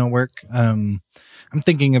persona work? I'm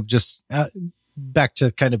thinking of just back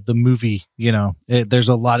to kind of the movie, there's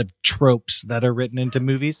a lot of tropes that are written into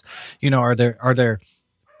movies. Are there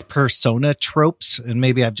persona tropes? And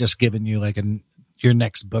maybe I've just given you like your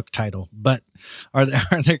next book title, but are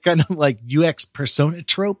there kind of like UX persona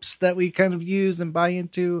tropes that we kind of use and buy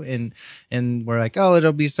into, and we're like, oh,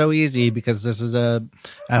 it'll be so easy because this is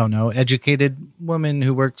educated woman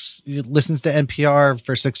who listens to NPR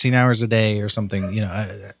for 16 hours a day or something,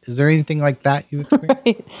 is there anything like that you experience?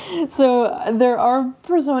 Right. So there are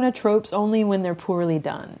persona tropes only when they're poorly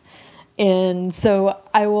done. And so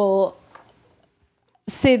I will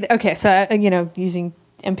say, using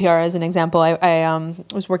NPR as an example, I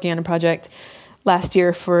was working on a project last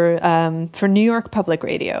year for New York Public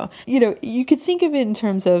Radio. You could think of it in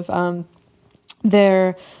terms of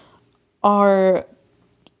there are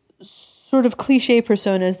sort of cliche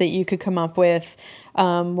personas that you could come up with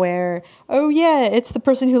where, oh yeah, it's the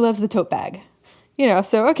person who loves the tote bag.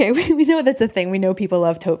 So okay, we know that's a thing. We know people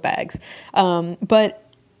love tote bags. But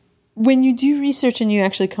when you do research and you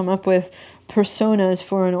actually come up with personas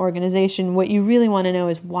for an organization, what you really want to know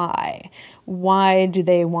is why. Why do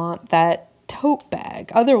they want that tote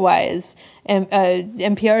bag? Otherwise,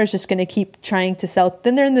 NPR is just going to keep trying to sell.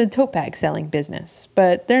 Then they're in the tote bag selling business,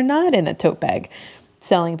 but they're not in the tote bag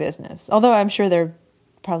selling business. Although I'm sure they're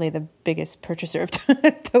probably the biggest purchaser of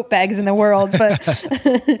tote bags in the world, but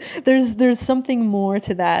there's something more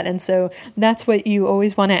to that. And so that's what you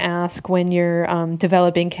always want to ask when you're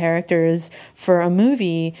developing characters for a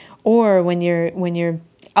movie, or when you're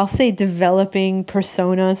I'll say developing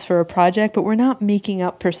personas for a project, but we're not making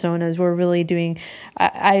up personas. We're really doing,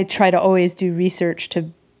 I try to always do research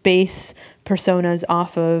to base personas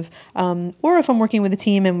off of, or if I'm working with a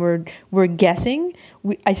team and we're guessing,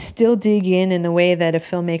 I still dig in the way that a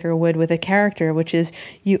filmmaker would with a character, which is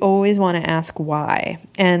you always want to ask why.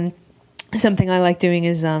 And something I like doing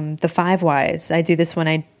is the 5 whys. I do this when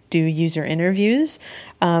I do user interviews,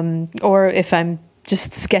 or if I'm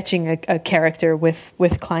just sketching a character with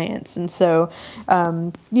clients. And so,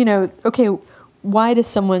 okay, why does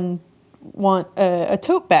someone want a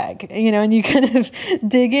tote bag, and you kind of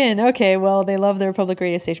dig in. Okay, well, they love their public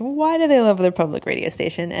radio station. Why do they love their public radio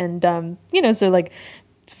station? And, so like,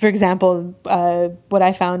 for example, what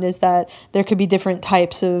I found is that there could be different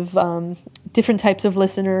types of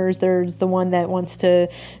listeners. There's the one that wants to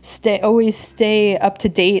always stay up to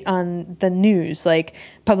date on the news. Like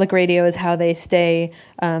public radio is how they stay,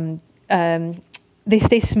 they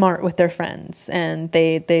stay smart with their friends, and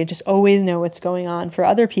they just always know what's going on. For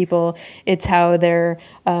other people, it's how they're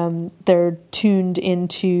tuned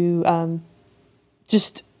into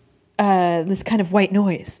this kind of white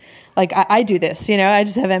noise. Like I do this, I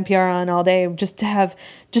just have NPR on all day just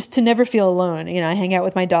to never feel alone. I hang out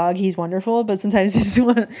with my dog. He's wonderful, but sometimes I just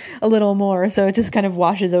want a little more. So it just kind of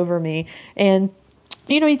washes over me. And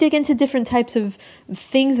you dig into different types of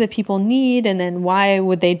things that people need, and then why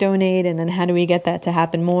would they donate, and then how do we get that to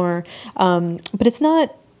happen more? But it's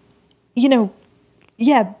not, a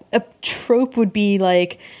trope would be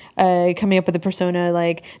like coming up with a persona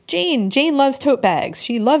like Jane. Jane loves tote bags.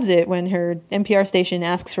 She loves it when her NPR station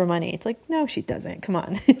asks for money. It's like, no, she doesn't. Come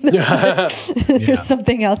on. There's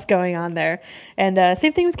something else going on there. And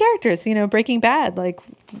same thing with characters, Breaking Bad. Like,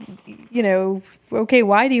 okay,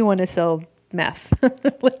 why do you want to sell meth?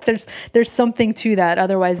 Like there's something to that.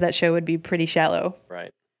 Otherwise that show would be pretty shallow.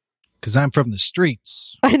 Right. Because I'm from the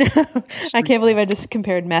streets. I know. I can't believe I just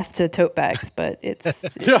compared meth to tote bags, but it's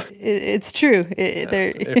true.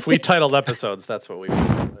 If we titled episodes, that's what we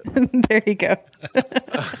would. There you go.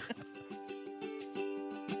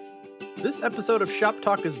 This episode of Shop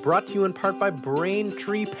Talk is brought to you in part by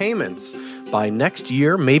Braintree Payments. By next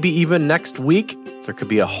year, maybe even next week, there could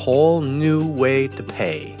be a whole new way to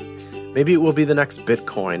pay. Maybe it will be the next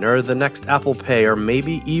Bitcoin or the next Apple Pay, or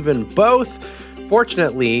maybe even both.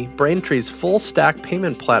 Fortunately, Braintree's full-stack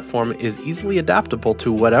payment platform is easily adaptable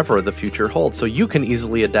to whatever the future holds, so you can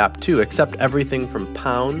easily adapt too, accept everything from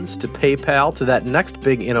pounds to PayPal to that next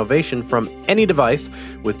big innovation from any device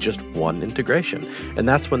with just one integration. And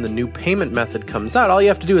that's when the new payment method comes out. All you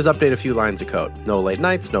have to do is update a few lines of code. No late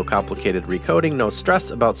nights, no complicated recoding, no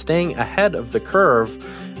stress about staying ahead of the curve.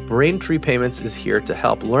 Braintree Payments is here to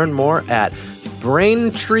help. Learn more at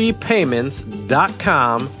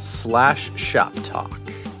braintreepayments.com/shoptalk.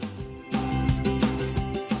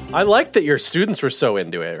 I like that your students were so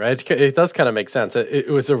into it, right? It does kind of make sense. It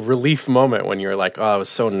was a relief moment when you were like, oh, I was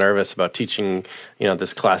so nervous about teaching,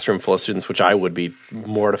 this classroom full of students, which I would be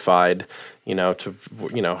mortified, how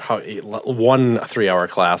one 3-hour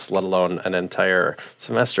class, let alone an entire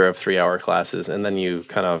semester of 3-hour classes. And then you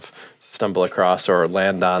kind of stumble across or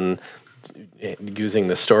land on using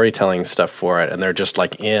the storytelling stuff for it. And they're just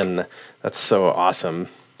like that's so awesome.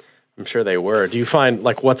 I'm sure they were. Do you find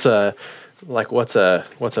what's a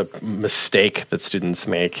mistake that students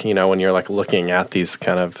make, when you're looking at these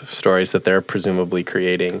kind of stories that they're presumably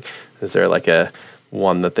creating? Is there a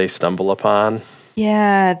one that they stumble upon?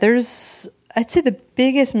 Yeah, I'd say the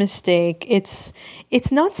biggest mistake, it's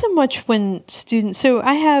not so much when students, so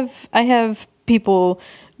I have people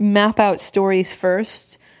map out stories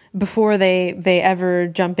first before they ever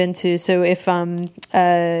jump into. So if and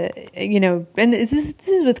this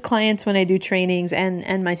is with clients when I do trainings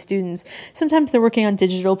and my students. Sometimes they're working on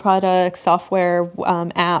digital products, software,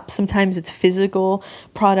 apps. Sometimes it's physical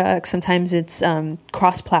products. Sometimes it's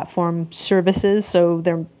cross-platform services. So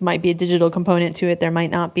there might be a digital component to it. There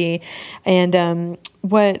might not be. And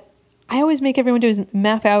what I always make everyone do is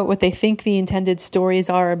map out what they think the intended stories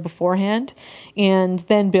are beforehand, and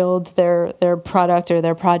then build their product or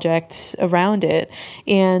their project around it.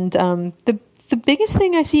 And the biggest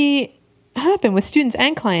thing I see happen with students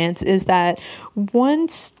and clients is that when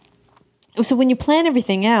you plan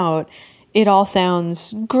everything out, it all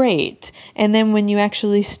sounds great. And then when you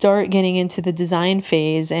actually start getting into the design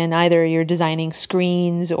phase, and either you're designing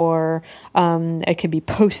screens or it could be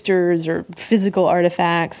posters or physical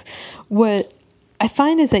artifacts, what I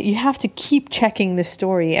find is that you have to keep checking the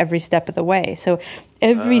story every step of the way. So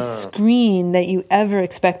every screen that you ever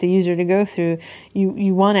expect a user to go through,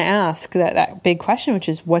 you want to ask that big question, which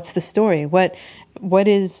is, what's the story?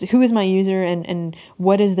 Who is my user, and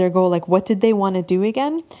what is their goal? What did they want to do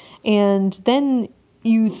again? And then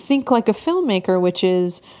you think like a filmmaker, which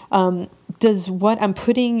is, does what I'm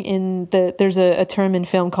putting in there's a term in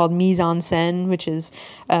film called mise en scène, which is,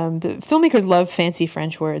 the filmmakers love fancy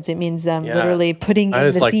French words. It means literally putting in the scene. I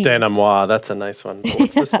just like denouement. That's a nice one.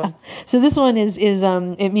 What's this one? So this one is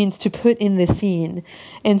it means to put in the scene.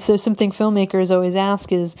 And so something filmmakers always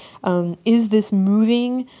ask is this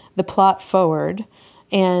moving the plot forward?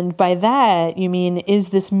 And by that, you mean, is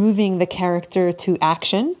this moving the character to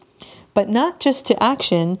action? But not just to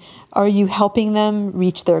action, are you helping them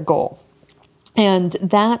reach their goal? And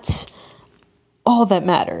that's all that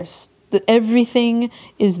matters. Everything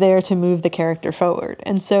is there to move the character forward.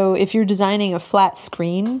 And so if you're designing a flat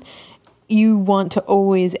screen, you want to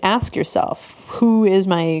always ask yourself, who is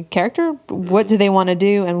my character? What do they want to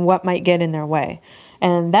do? And what might get in their way?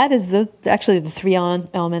 And that is actually the three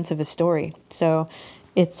elements of a story. So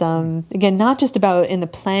it's, again, not just about in the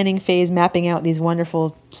planning phase, mapping out these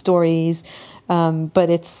wonderful stories, but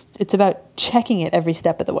it's about checking it every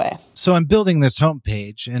step of the way. So I'm building this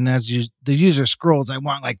homepage, and as the user scrolls, I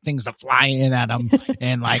want things to fly in at them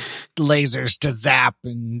and lasers to zap,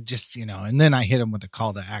 and just, and then I hit them with a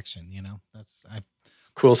call to action.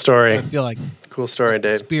 Cool story. I feel like cool story,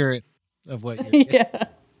 Dave. The spirit of what you're doing. Yeah.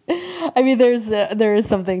 I mean, there is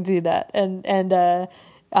something to that, and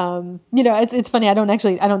it's funny. I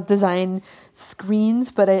don't design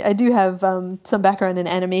screens, but I do have some background in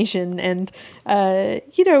animation, and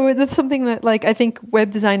that's something that I think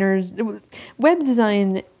web design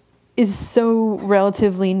is so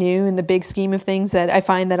relatively new in the big scheme of things that I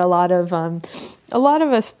find that a lot of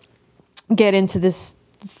us get into this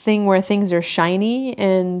thing where things are shiny,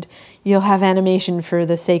 and you'll have animation for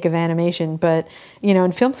the sake of animation. But,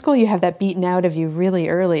 in film school, you have that beaten out of you really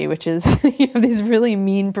early, which is you have these really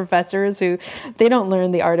mean professors who they don't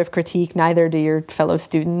learn the art of critique, neither do your fellow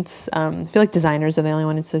students. I feel like designers are the only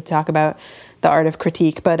ones to talk about the art of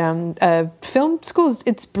critique. But film school,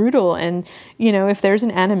 it's brutal. And, if there's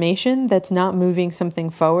an animation that's not moving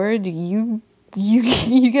something forward, you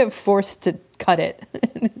get forced to cut it.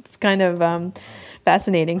 It's kind of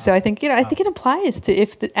fascinating. So I think it applies to,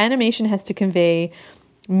 if the animation has to convey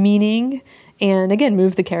meaning and, again,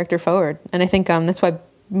 move the character forward. And I think that's why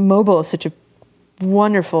mobile is such a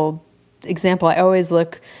wonderful example. I always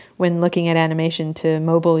look, when looking at animation, to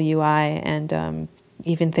mobile UI and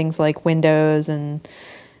even things like Windows and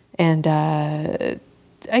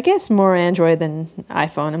I guess more Android than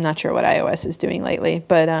iPhone. I'm not sure what iOS is doing lately,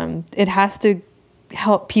 but it has to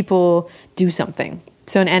help people do something.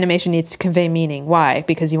 So an animation needs to convey meaning. Why?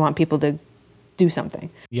 Because you want people to do something.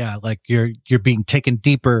 Yeah, you're being taken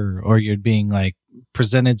deeper, or you're being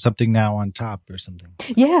presented something now on top or something.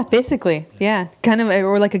 Yeah, basically. Yeah. Kind of,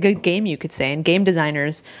 or like a good game, you could say. And game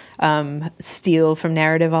designers steal from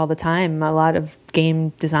narrative all the time. A lot of game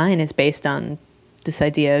design is based on this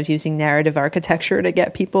idea of using narrative architecture to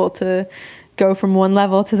get people to go from one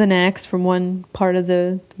level to the next, from one part of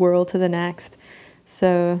the world to the next.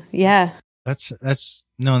 So, yeah. That's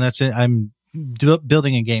it. I'm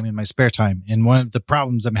building a game in my spare time, and one of the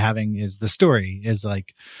problems I'm having is the story is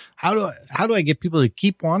like, how do I get people to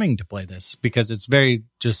keep wanting to play this? Because it's very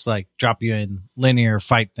just like drop you in linear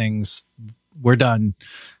fight things. We're done.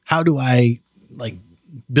 How do I like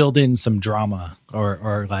build in some drama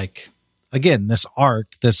or like, again, this arc,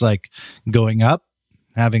 this like going up,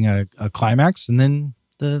 having a climax, and then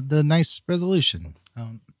the nice resolution.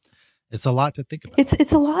 It's a lot to think about.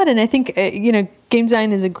 It's a lot, and I think game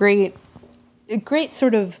design is a great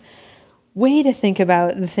sort of way to think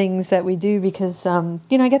about the things that we do, because I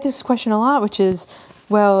get this question a lot, which is,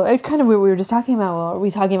 well, it's kind of what we were just talking about. Well, are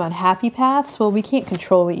we talking about happy paths? Well, we can't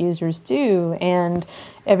control what users do, and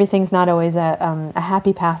everything's not always a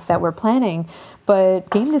happy path that we're planning. But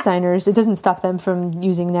game designers, it doesn't stop them from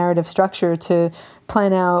using narrative structure to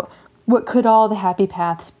plan out what could all the happy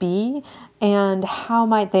paths be, and how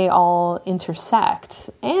might they all intersect,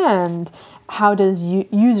 and how does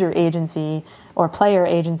user agency or player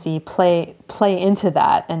agency play into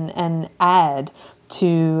that and add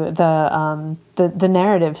to the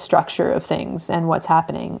narrative structure of things and what's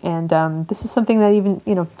happening. And this is something that even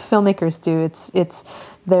filmmakers do. It's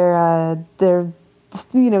their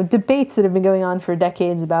debates that have been going on for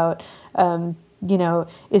decades about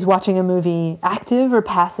is watching a movie active or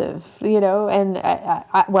passive? And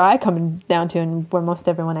where I come down to, and where most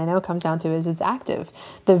everyone I know comes down to, is it's active.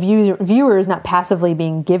 The viewer is not passively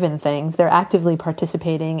being given things; they're actively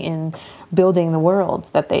participating in building the world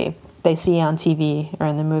that they see on TV or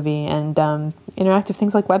in the movie. And interactive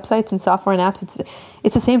things like websites and software and apps,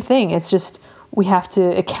 it's the same thing. It's just we have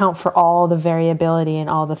to account for all the variability and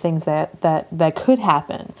all the things that could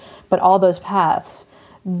happen, but all those paths,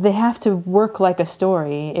 they have to work like a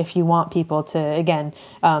story if you want people to, again,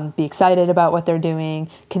 be excited about what they're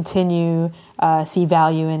doing, continue, see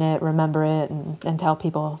value in it, remember it, and tell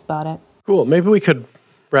people about it. Cool. Maybe we could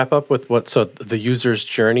wrap up with so The User's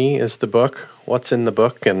Journey is the book. What's in the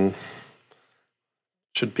book, and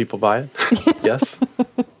should people buy it? Yes?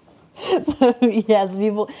 So yes,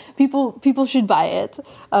 people should buy it.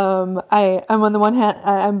 I'm on the one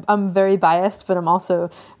hand, I'm very biased, but I'm also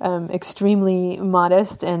extremely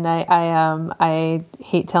modest, and I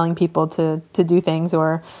hate telling people to do things,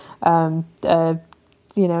 or telling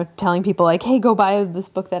people like, hey, go buy this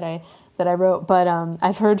book that I wrote. But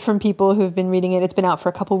I've heard from people who've been reading it. It's been out for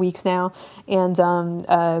a couple weeks now, and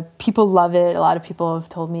people love it. A lot of people have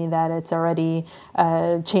told me that it's already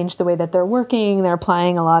changed the way that they're working. They're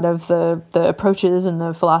applying a lot of the approaches and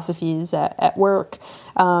the philosophies at work.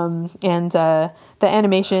 And the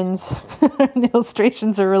animations and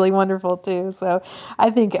illustrations are really wonderful too. So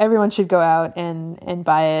I think everyone should go out and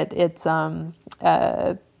buy it. It's I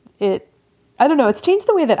don't know. It's changed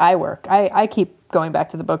the way that I work. I keep going back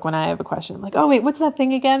to the book when I have a question. I'm like, oh wait, what's that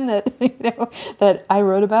thing again that that I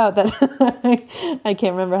wrote about that I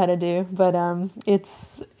can't remember how to do? But I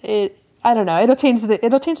don't know. It'll change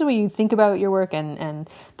the way you think about your work and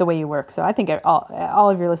the way you work. So I think all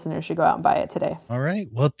of your listeners should go out and buy it today. All right.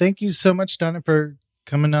 Well, thank you so much, Donna, for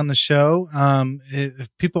coming on the show. If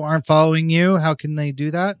people aren't following you, how can they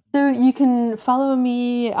do that? So you can follow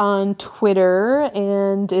me on Twitter,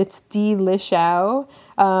 and it's Lichaw.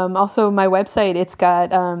 Also, my website, it's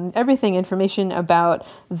got everything, information about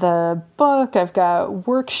the book. I've got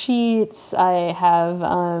worksheets. I have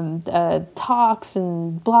talks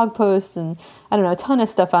and blog posts, and I don't know, a ton of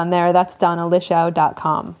stuff on there. That's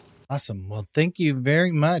DonnaLichaw.com. Awesome. Well, thank you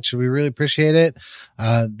very much. We really appreciate it.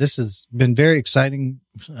 This has been very exciting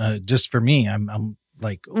just for me. I'm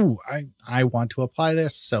like, ooh, I want to apply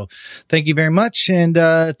this. So thank you very much. And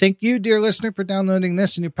thank you, dear listener, for downloading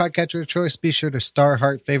this in your podcatcher of choice. Be sure to star,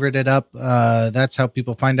 heart, favorite it up. That's how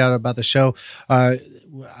people find out about the show.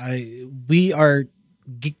 We are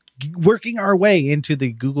working our way into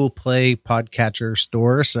the Google Play podcatcher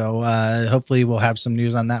store. So hopefully we'll have some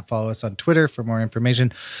news on that. Follow us on Twitter for more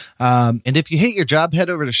information. And if you hate your job,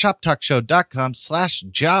 head over to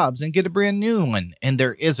shoptalkshow.com/jobs and get a brand new one. And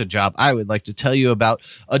there is a job I would like to tell you about.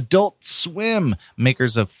 Adult Swim,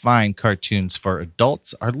 makers of fine cartoons for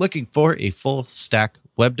adults, are looking for a full stack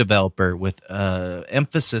web developer with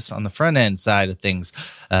emphasis on the front end side of things.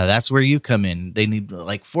 That's where you come in. They need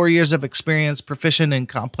like 4 years of experience, proficient in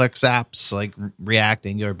complex apps like React,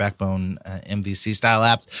 Angular, Backbone, MVC style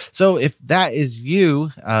apps. So if that is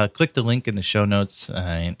you, click the link in the show notes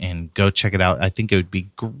and go check it out. I think it would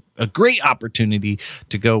be a great opportunity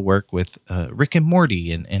to go work with Rick and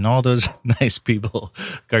Morty and all those nice people,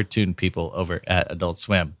 cartoon people over at Adult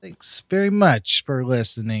Swim. Thanks very much for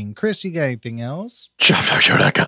listening. Chris, you got anything else? Chop, chop, chop,